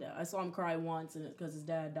 that's how my dad. I saw him cry once, and because his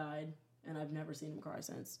dad died, and I've never seen him cry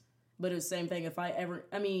since. But it's the same thing. If I ever,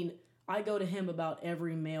 I go to him about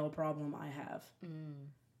every male problem I have.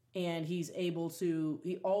 And he's able to,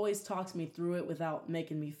 he always talks me through it without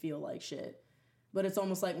making me feel like shit. But it's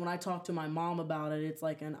almost like when I talk to my mom about it, it's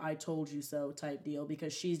like an I told you so type deal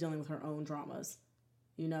because she's dealing with her own traumas.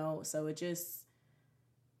 You know? So it just,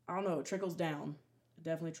 I don't know, it trickles down. It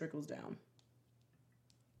definitely trickles down.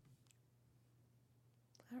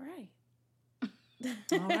 All right.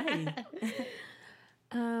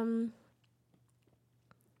 Alrighty.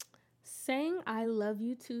 Saying I love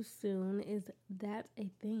you too soon, is that a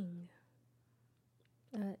thing?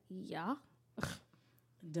 Yeah.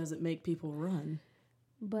 Does it make people run?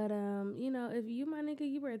 But if you my nigga,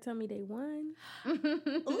 you better tell me day one. I'm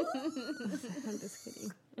just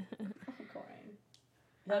kidding. I'm crying.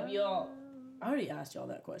 Have y'all? I already asked y'all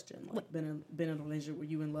that question. Like, been in a relationship where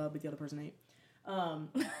you in love but the other person ain't.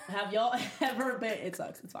 Have y'all ever been? It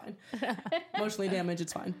sucks. It's fine. Emotionally damaged.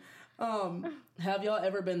 It's fine. Have y'all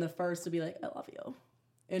ever been the first to be like, I love you?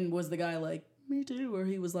 And was the guy like, me too? Or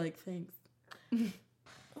he was like, thanks?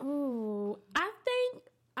 Oh, I think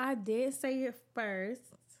I did say it first,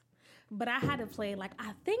 but I had to play like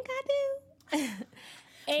I think I do.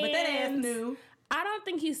 But that ass knew. I don't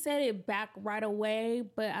think he said it back right away,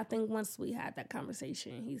 but I think once we had that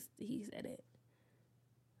conversation, he said it.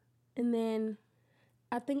 And then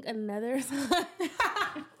I think another time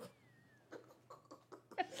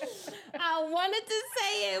I wanted to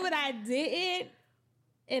say it, but I didn't.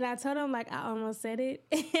 And I told him, like, I almost said it.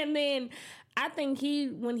 And then I think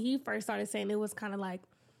when he first started saying it, was kind of like,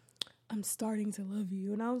 I'm starting to love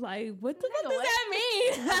you. And I was like, what the fuck does that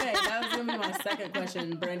mean? Okay, that was going to be my second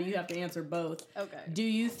question. Brandy, you have to answer both. Okay. Do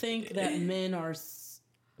you think that men aren't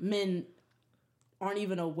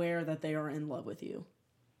even aware that they are in love with you?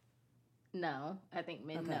 No, I think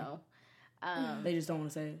men know. They just don't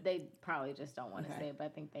want to say it? They probably just don't want to say it, but I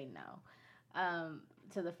think they know.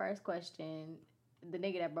 To the first question, the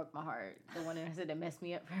nigga that broke my heart, the one that said that messed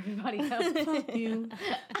me up for everybody else. Fuck you.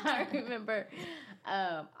 I remember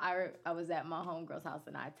I was at my homegirl's house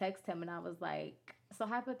and I texted him and I was like, so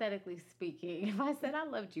hypothetically speaking, if I said I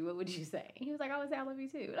loved you, what would you say? He was like, I would say I love you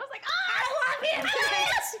too. And I was like, oh, I love you,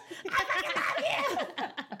 bitch!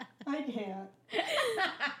 I can't.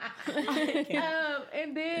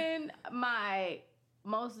 And then my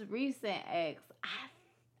most recent ex,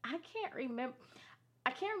 I can't remember. I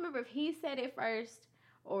can't remember if he said it first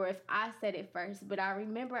or if I said it first, but I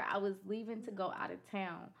remember I was leaving to go out of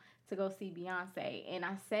town to go see Beyonce, and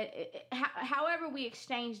I said, however we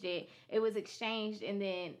exchanged it, it was exchanged, and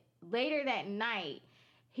then later that night,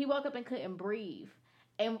 he woke up and couldn't breathe,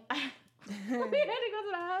 and we had to go to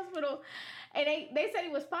the hospital, and they said he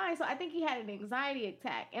was fine, so I think he had an anxiety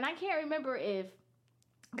attack, and I can't remember if,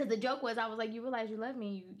 because the joke was, I was like, you realize you love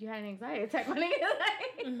me, you had an anxiety attack, my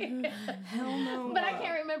nigga. Hell no. But I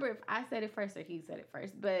can't remember if I said it first or he said it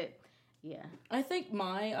first, but yeah. I think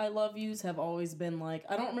my I love yous have always been like,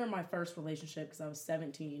 I don't remember my first relationship because I was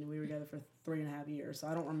 17 and we were together for 3.5 years, so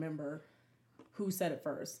I don't remember who said it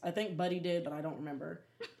first. I think Buddy did, but I don't remember.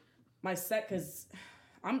 Because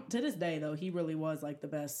to this day, though, he really was like the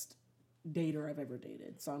best dater I've ever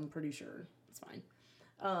dated, so I'm pretty sure it's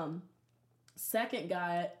fine. Second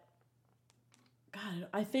guy, God,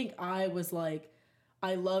 I think I was like,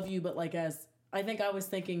 I love you, but like I think I was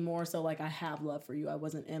thinking more so like I have love for you. I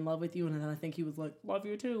wasn't in love with you, and then I think he was like, love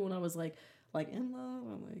you too, and I was like in love.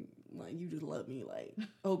 I'm like you just love me, like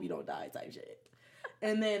hope you don't die type shit.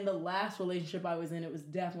 And then the last relationship I was in, it was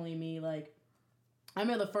definitely me. Like I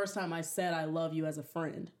remember the first time I said I love you as a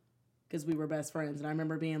friend because we were best friends, and I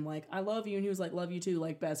remember being like I love you, and he was like love you too,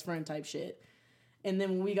 like best friend type shit. And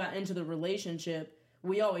then when we got into the relationship,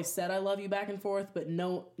 we always said I love you back and forth, but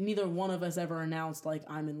neither one of us ever announced like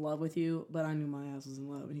I'm in love with you. But I knew my ass was in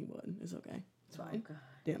love and he wasn't. It's okay. It's fine. Oh,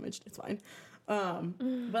 damaged. It's fine.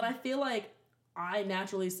 But I feel like I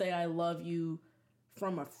naturally say I love you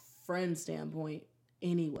from a friend standpoint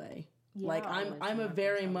anyway. Yeah, like I'm a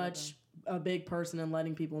very much a big person in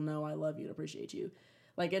letting people know I love you and appreciate you.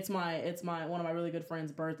 Like it's my one of my really good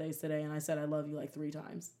friends' birthdays today, and I said I love you like 3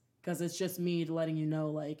 times. Because it's just me letting you know,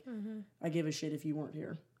 like, I give a shit if you weren't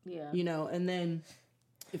here. Yeah. You know, and then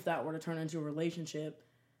if that were to turn into a relationship,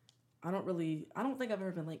 I don't think I've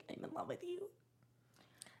ever been like, I'm in love with you.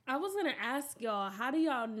 I was going to ask y'all, how do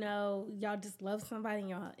y'all know y'all just love somebody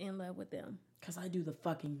and y'all in love with them? Because I do the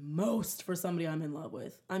fucking most for somebody I'm in love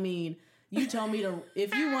with. I mean, you tell me to,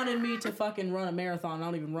 if you wanted me to fucking run a marathon, I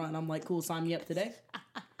don't even run. I'm like, cool, sign me up today.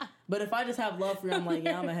 But if I just have love for you, I'm like,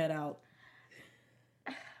 yeah, I'm gonna head out.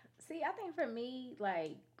 See, I think for me,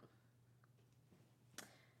 like,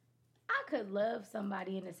 I could love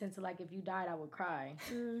somebody in the sense of, like, if you died, I would cry.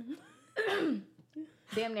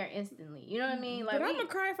 Damn near instantly. You know what I mean? Like, but I'm gonna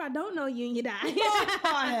cry if I don't know you and you die.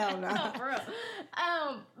 Oh, hell no. No, for real.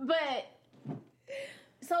 But,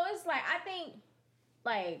 so it's like, I think,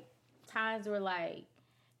 like, times where, like,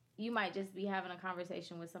 you might just be having a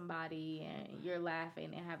conversation with somebody and you're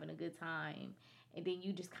laughing and having a good time. And then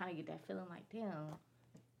you just kind of get that feeling like, damn,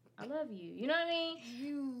 I love you. You know what I mean?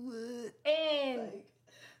 You would.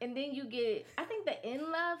 And then you get, I think the in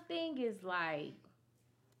love thing is like,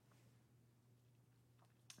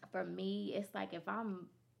 for me, it's like if I'm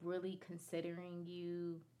really considering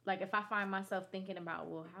you, like if I find myself thinking about,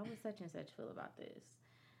 well, how would such and such feel about this?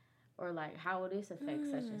 Or like, how would this affect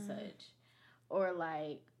such and such? Or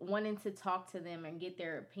like wanting to talk to them and get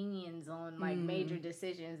their opinions on like major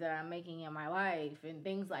decisions that I'm making in my life and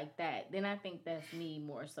things like that. Then I think that's me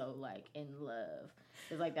more so like in love.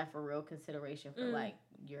 It's like that for real consideration for like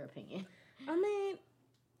your opinion. I mean,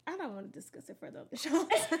 I don't want to discuss it further on the show. I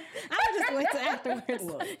would just wait till afterwards.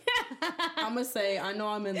 Look, I'm going to say, I know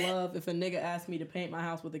I'm in love if a nigga asked me to paint my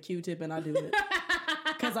house with a Q-tip and I do it.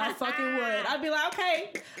 Because I fucking would. I'd be like,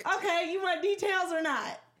 okay, you want details or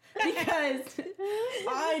not? Because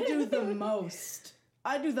I do the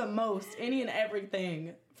most. Any and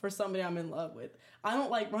everything for somebody I'm in love with. I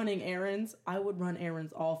don't like running errands. I would run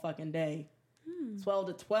errands all fucking day. 12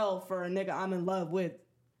 to 12 for a nigga I'm in love with.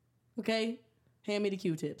 Okay? Hand me the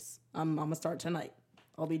Q-tips. I'm going to start tonight.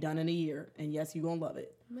 I'll be done in a year. And yes, you going to love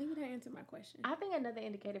it. Maybe that answered my question. I think another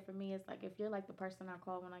indicator for me is like if you're like the person I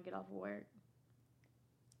call when I get off of work.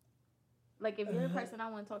 Like if you're the person I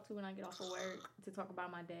want to talk to when I get off of work to talk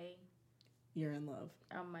about my day. You're in love.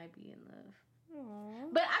 I might be in love.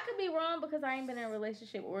 Aww. But I could be wrong because I ain't been in a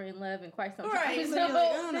relationship or in love in quite some time. Right, so So you're like,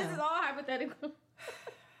 oh, this no. is all hypothetical.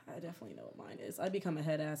 I definitely know what mine is. I become a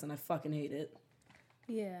head ass and I fucking hate it.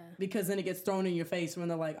 Yeah. Because then it gets thrown in your face when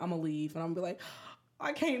they're like, I'm going to leave. And I'm going to be like,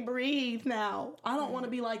 I can't breathe now. I don't want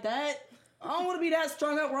to be like that. I don't want to be that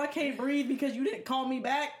strung up where I can't breathe because you didn't call me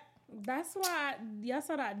back. That's why y'all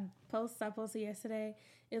saw that post I posted yesterday.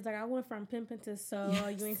 It was like I went from pimping to so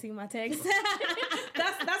you ain't seen my text.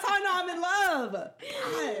 That's how I know I'm in love.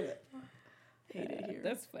 God. Hate it here.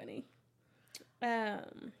 That's funny.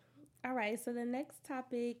 All right, so the next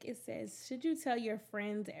topic, it says, should you tell your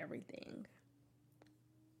friends everything?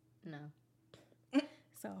 No.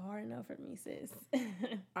 So hard no for me, sis.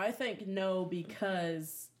 I think no,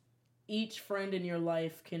 because each friend in your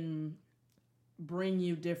life can bring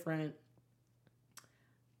you different.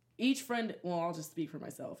 I'll just speak for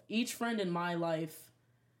myself. Each friend in my life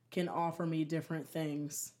can offer me different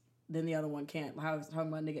things than the other one can't. I was talking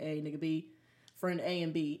about nigga A, nigga B, friend A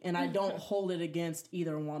and B, and I don't hold it against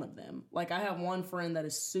either one of them. Like I have one friend that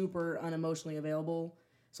is super unemotionally available,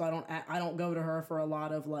 so I don't go to her for a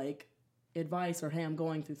lot of like advice or hey, I'm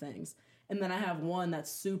going through things. And then I have one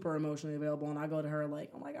that's super emotionally available, and I go to her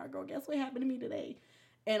like, oh my God, girl, guess what happened to me today?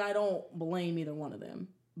 And I don't blame either one of them.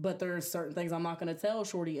 But there's certain things I'm not going to tell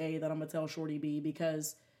Shorty A that I'm going to tell Shorty B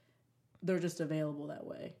because they're just available that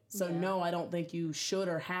way. So no, I don't think you should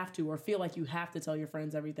or have to or feel like you have to tell your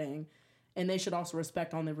friends everything. And they should also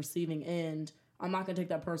respect on the receiving end. I'm not going to take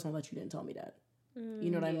that personal that you didn't tell me that. You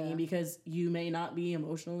know what I mean? Because you may not be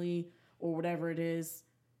emotionally or whatever it is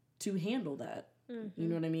to handle that. You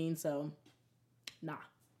know what I mean? So, nah.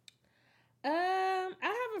 I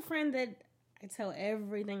have a friend that I tell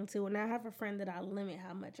everything to, and I have a friend that I limit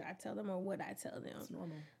how much I tell them or what I tell them. It's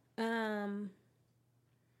normal.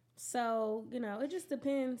 So, you know, it just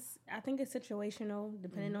depends. I think it's situational,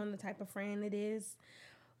 depending on the type of friend it is.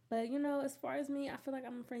 But, you know, as far as me, I feel like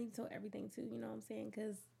I'm a friend you tell everything to, you know what I'm saying?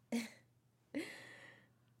 Because,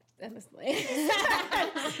 honestly.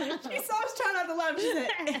 She saw us trying not to laugh. She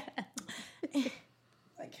said,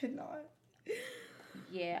 I could not.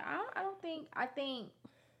 Yeah, I think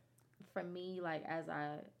for me, like as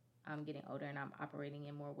I'm getting older and I'm operating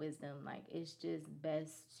in more wisdom, like it's just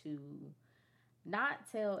best to not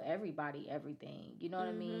tell everybody everything. You know what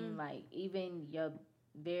I mean? Like even your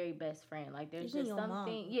very best friend. Like there's Even just your something.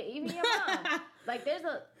 mom. Yeah, even your mom. Like there's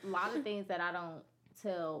a lot of things that I don't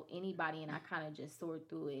tell anybody, and I kind of just sort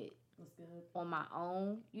through it That's good. on my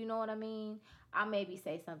own. You know what I mean? I maybe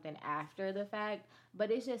say something after the fact, but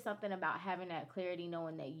it's just something about having that clarity,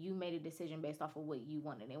 knowing that you made a decision based off of what you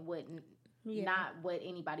wanted and what not what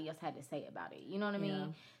anybody else had to say about it. You know what I mean? Yeah.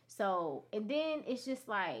 So, and then it's just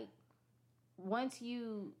like, once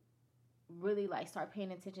you really like start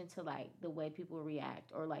paying attention to like the way people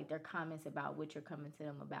react or like their comments about what you're coming to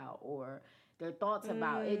them about or their thoughts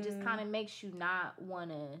about it, just kind of makes you not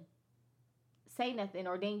want to say nothing.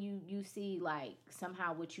 Or then you see like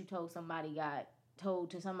somehow what you told somebody got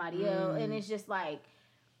told to somebody else, and it's just like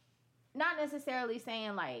not necessarily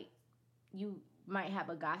saying like you might have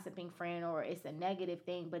a gossiping friend or it's a negative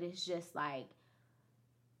thing, but it's just like,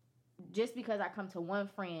 just because I come to one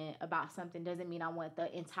friend about something doesn't mean I want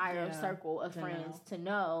the entire circle of friends to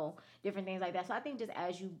know different things like that. So I think just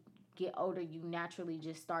as you get older, you naturally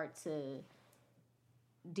just start to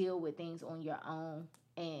deal with things on your own.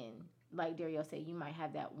 And like Dario said, you might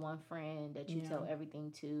have that one friend that you tell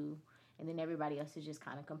everything to, and then everybody else is just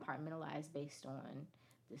kind of compartmentalized based on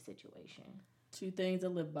the situation. 2 things to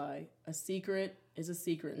live by. A secret is a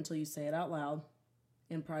secret until you say it out loud,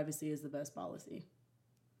 and privacy is the best policy.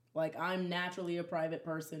 Like, I'm naturally a private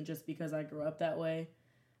person just because I grew up that way.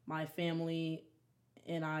 My family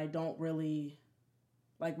and I don't really,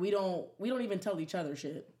 like, we don't even tell each other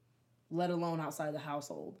shit, let alone outside the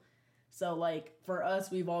household. So, like, for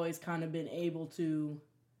us, we've always kind of been able to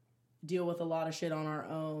deal with a lot of shit on our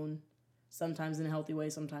own, sometimes in a healthy way,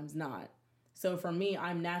 sometimes not. So for me,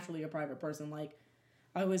 I'm naturally a private person. Like,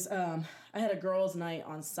 I had a girls' night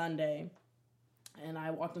on Sunday, and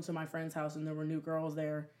I walked into my friend's house, and there were new girls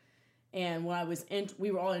there. And when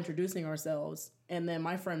we were all introducing ourselves, and then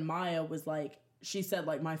my friend Maya was like, she said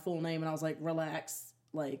like my full name, and I was like, relax.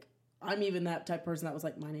 Like, I'm even that type of person that was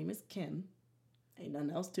like, my name is Kim. Ain't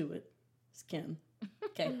nothing else to it. It's Kim.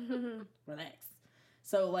 Okay, relax.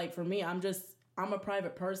 So like for me, I'm a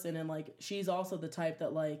private person, and like she's also the type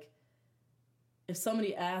that like, if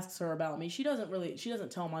somebody asks her about me, she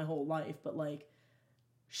doesn't tell my whole life, but like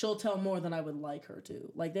she'll tell more than I would like her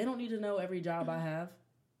to. Like, they don't need to know every job I have.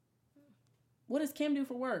 What does Kim do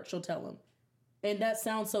for work? She'll tell them. And that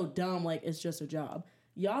sounds so dumb, like it's just a job.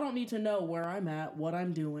 Y'all don't need to know where I'm at, what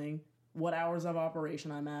I'm doing, what hours of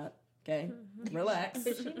operation I'm at. Okay? Relax.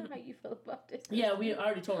 Does she know how you feel about this? Yeah, I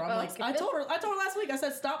already told her. I told her last week, I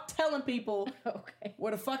said, stop telling people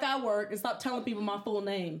where the fuck I work and stop telling people my full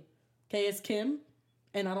name. Okay, it's Kim,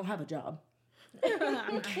 and I don't have a job. Okay?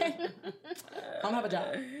 I don't have a job.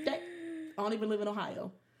 Okay? I don't even live in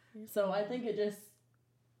Ohio. So I think it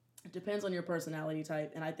depends on your personality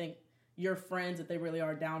type, and I think your friends, if they really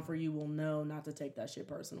are down for you, will know not to take that shit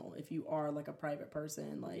personal. If you are like a private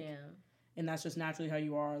person, like, and that's just naturally how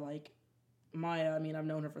you are. Like Maya, I mean, I've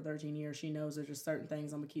known her for 13 years. She knows there's just certain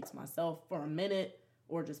things I'm gonna keep to myself for a minute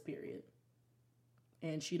or just period.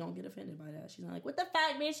 And she don't get offended by that. She's not like, what the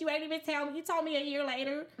fuck, bitch? You ain't even tell me. You told me a year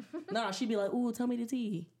later. Nah, she'd be like, ooh, tell me the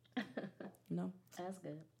tea. You know? That's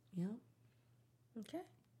good. Yeah. Okay.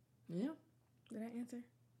 Yeah. Did I answer?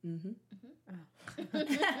 Mm-hmm. Oh.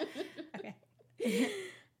 Okay.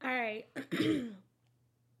 All right.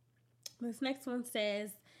 This next one says,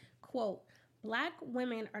 quote, Black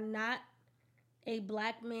women are not a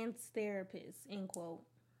black man's therapist, end quote.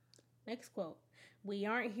 Next quote. We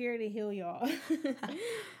aren't here to heal y'all.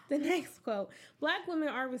 The next quote. Black women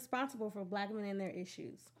are responsible for black men and their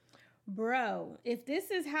issues. Bro, if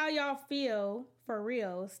this is how y'all feel, for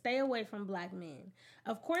real, stay away from black men.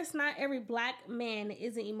 Of course, not every black man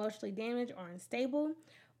isn't emotionally damaged or unstable,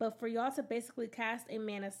 but for y'all to basically cast a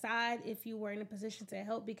man aside if you were in a position to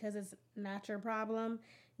help because it's not your problem,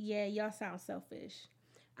 yeah, y'all sound selfish.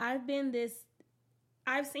 I've seen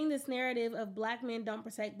this narrative of black men don't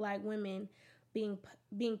protect black women being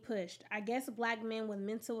pushed. I guess black men with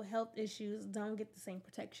mental health issues don't get the same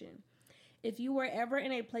protection. If you were ever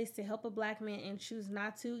in a place to help a black man and choose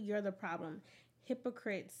not to, you're the problem.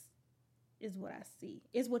 Hypocrites is what I see.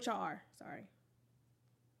 Is what y'all are. Sorry.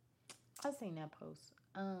 I've seen that post.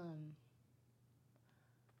 I'm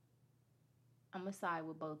gonna side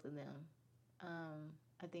with both of them.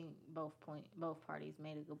 I think both parties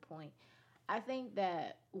made a good point. I think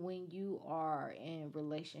that when you are in a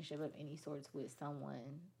relationship of any sorts with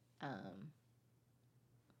someone,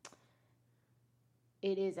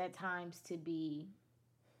 it is at times to be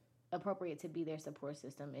appropriate to be their support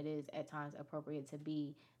system. It is at times appropriate to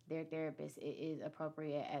be their therapist. It is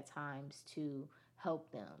appropriate at times to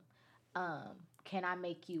help them. Can I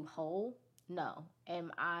make you whole? No.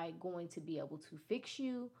 Am I going to be able to fix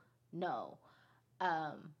you? No.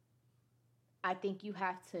 I think you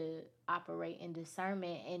have to operate in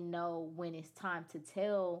discernment and know when it's time to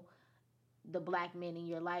tell the black men in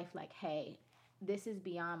your life, like, hey, this is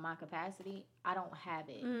beyond my capacity. I don't have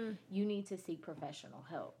it. You need to seek professional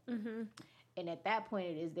help. Mm-hmm. And at that point,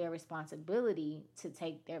 it is their responsibility to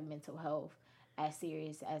take their mental health as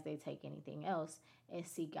serious as they take anything else and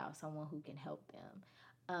seek out someone who can help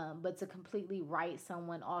them. But to completely write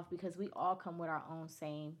someone off, because we all come with our own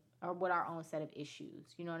set of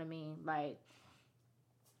issues. You know what I mean? Like,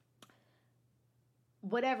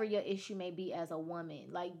 whatever your issue may be as a woman,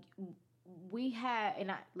 like we have,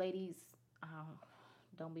 and ladies,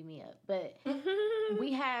 don't beat me up, but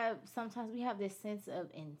sometimes we have this sense of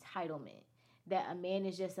entitlement that a man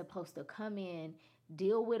is just supposed to come in,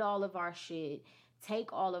 deal with all of our shit,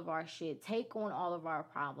 take all of our shit, take on all of our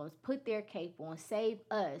problems, put their cape on, save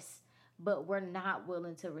us, but we're not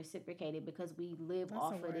willing to reciprocate it because we live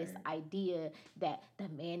off of this idea that the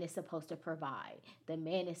man is supposed to provide. The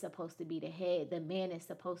man is supposed to be the head. The man is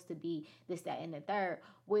supposed to be this, that, and the third,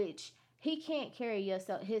 which he can't carry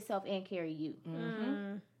himself and carry you.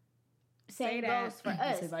 Mm-hmm. Same goes for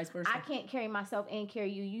us. Vice versa. I can't carry myself and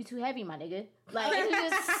carry you. You too heavy, my nigga. Like, it's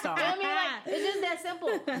just, you know what I mean? Like, it's just that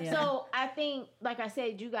simple. Yeah. So I think, like I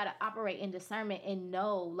said, you got to operate in discernment and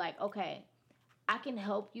know, like, okay, I can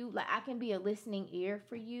help you. Like, I can be a listening ear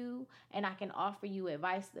for you, and I can offer you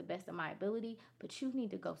advice to the best of my ability, but you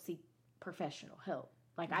need to go seek professional help.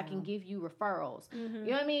 Like, I can give you referrals. Mm-hmm.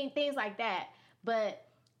 You know what I mean? Things like that. But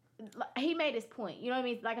he made his point. You know what I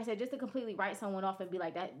mean? Like I said, just to completely write someone off and be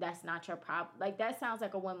like, that's not your problem. Like, that sounds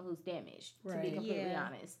like a woman who's damaged, to be completely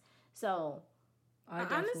honest. So,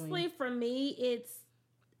 honestly, for me, it's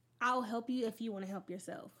I'll help you if you want to help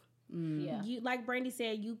yourself. Yeah. You, like Brandy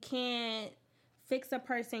said, you can't fix a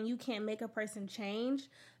person. You can't make a person change.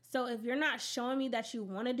 So if you're not showing me that you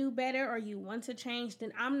want to do better or you want to change,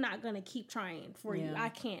 then I'm not going to keep trying for you. I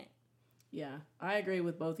can't. Yeah, I agree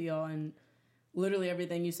with both of y'all and literally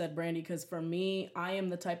everything you said, Brandy, because for me, I am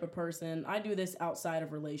the type of person, I do this outside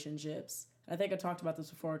of relationships. I think I talked about this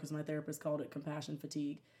before because my therapist called it compassion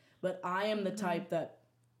fatigue. But I am the type that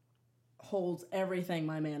holds everything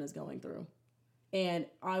my man is going through. And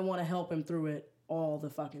I want to help him through it all the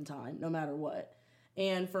fucking time, no matter what.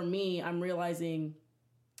 And for me, I'm realizing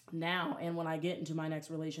now, and when I get into my next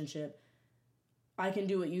relationship, I can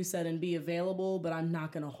do what you said and be available, but I'm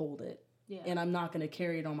not going to hold it. Yeah. And I'm not going to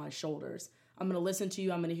carry it on my shoulders. I'm going to listen to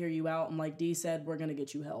you. I'm going to hear you out. And like Dee said, we're going to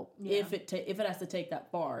get you help. Yeah. If it has to take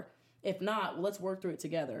that far. If not, well, let's work through it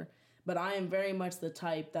together. But I am very much the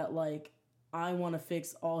type that, like, I want to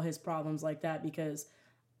fix all his problems like that because,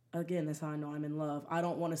 again, that's how I know I'm in love. I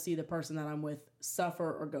don't want to see the person that I'm with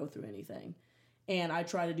suffer or go through anything. And I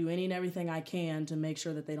try to do any and everything I can to make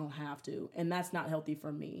sure that they don't have to. And that's not healthy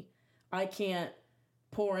for me. I can't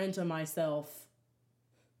pour into myself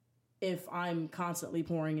if I'm constantly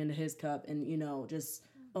pouring into his cup and, you know, just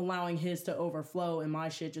allowing his to overflow and my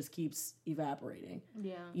shit just keeps evaporating.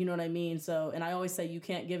 Yeah. You know what I mean? So, and I always say you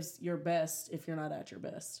can't give your best if you're not at your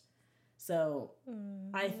best. So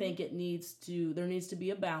I think there needs to be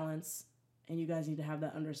a balance, and you guys need to have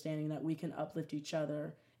that understanding that we can uplift each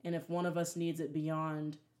other. And if one of us needs it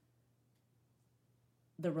beyond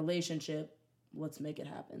the relationship, let's make it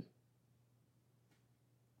happen.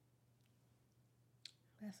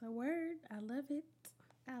 That's a word. I love it.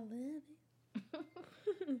 I love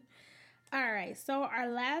it. All right. So our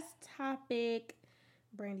last topic,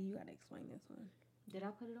 Brandy, you got to explain this one. Did I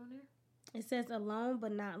put it on there? It says alone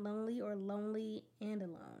but not lonely, or lonely and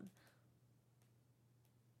alone.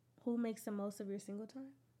 Who makes the most of your single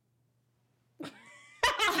time?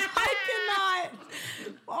 I cannot.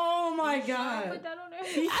 Oh my God. I put that on there?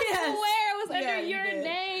 Yes. I swear it was under your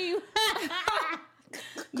name.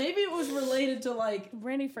 Maybe it was related to like...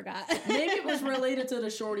 Brandy forgot. Maybe it was related to the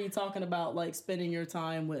shorty talking about like spending your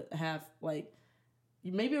time with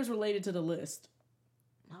maybe it was related to the list.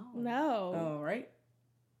 No. Oh, right?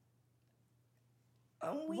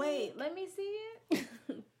 Wait, let me see it.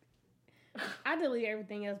 I deleted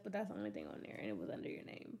everything else, but that's the only thing on there, and it was under your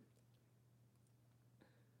name.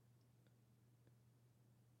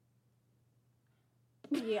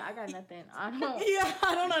 Yeah, I got nothing. I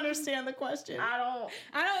don't understand the question. I don't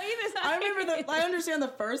either. I understand the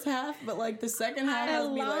first half, but like the second half has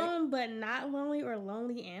to be like alone but not lonely, or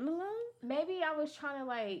lonely and alone. Maybe I was trying to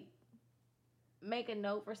like make a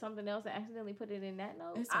note for something else and accidentally put it in that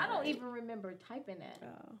note. I don't even remember typing that.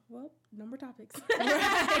 Oh, well, no more topics.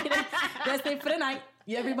 Right. That's it for the night.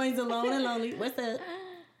 Everybody's alone and lonely. What's up?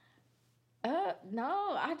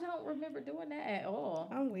 No, I don't remember doing that at all.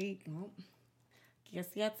 I'm weak. Well, guess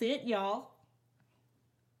that's it, y'all.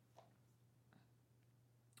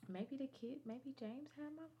 Maybe James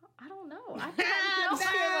had my phone. I don't know.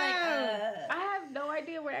 I have no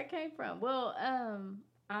idea where that came from. Well,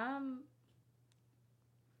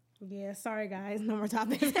 yeah, sorry guys, no more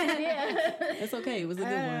topics. Yeah. It's okay. It was a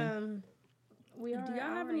good one. Do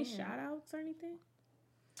y'all have any shout outs or anything?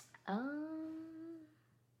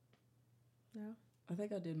 No. I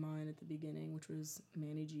think I did mine at the beginning, which was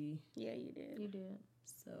Manny G. Yeah, you did. You did.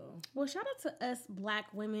 So Well, shout out to us Black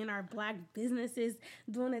women, our Black businesses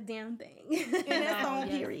doing a damn thing. And that's on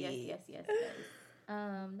period. Yes.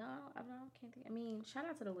 No, I can't think. I mean, shout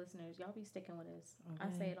out to the listeners. Y'all be sticking with us. I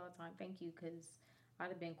say it all the time. Thank you, because I'd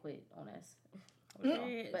have been quit on us.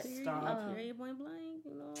 But stop. Period, point blank,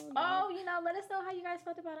 you know. Let us know how you guys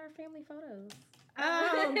felt about our family photos.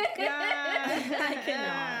 Oh, God. I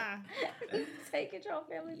cannot. Taking your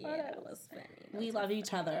family photos. Yeah, that was funny. we love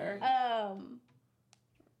each other.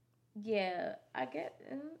 Yeah, I get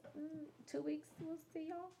in 2 weeks we'll see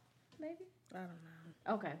y'all, maybe. I don't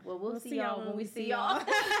know. Okay, well we'll see y'all when we see y'all.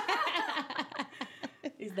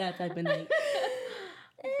 It's that type of night.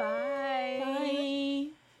 Bye.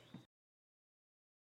 Bye.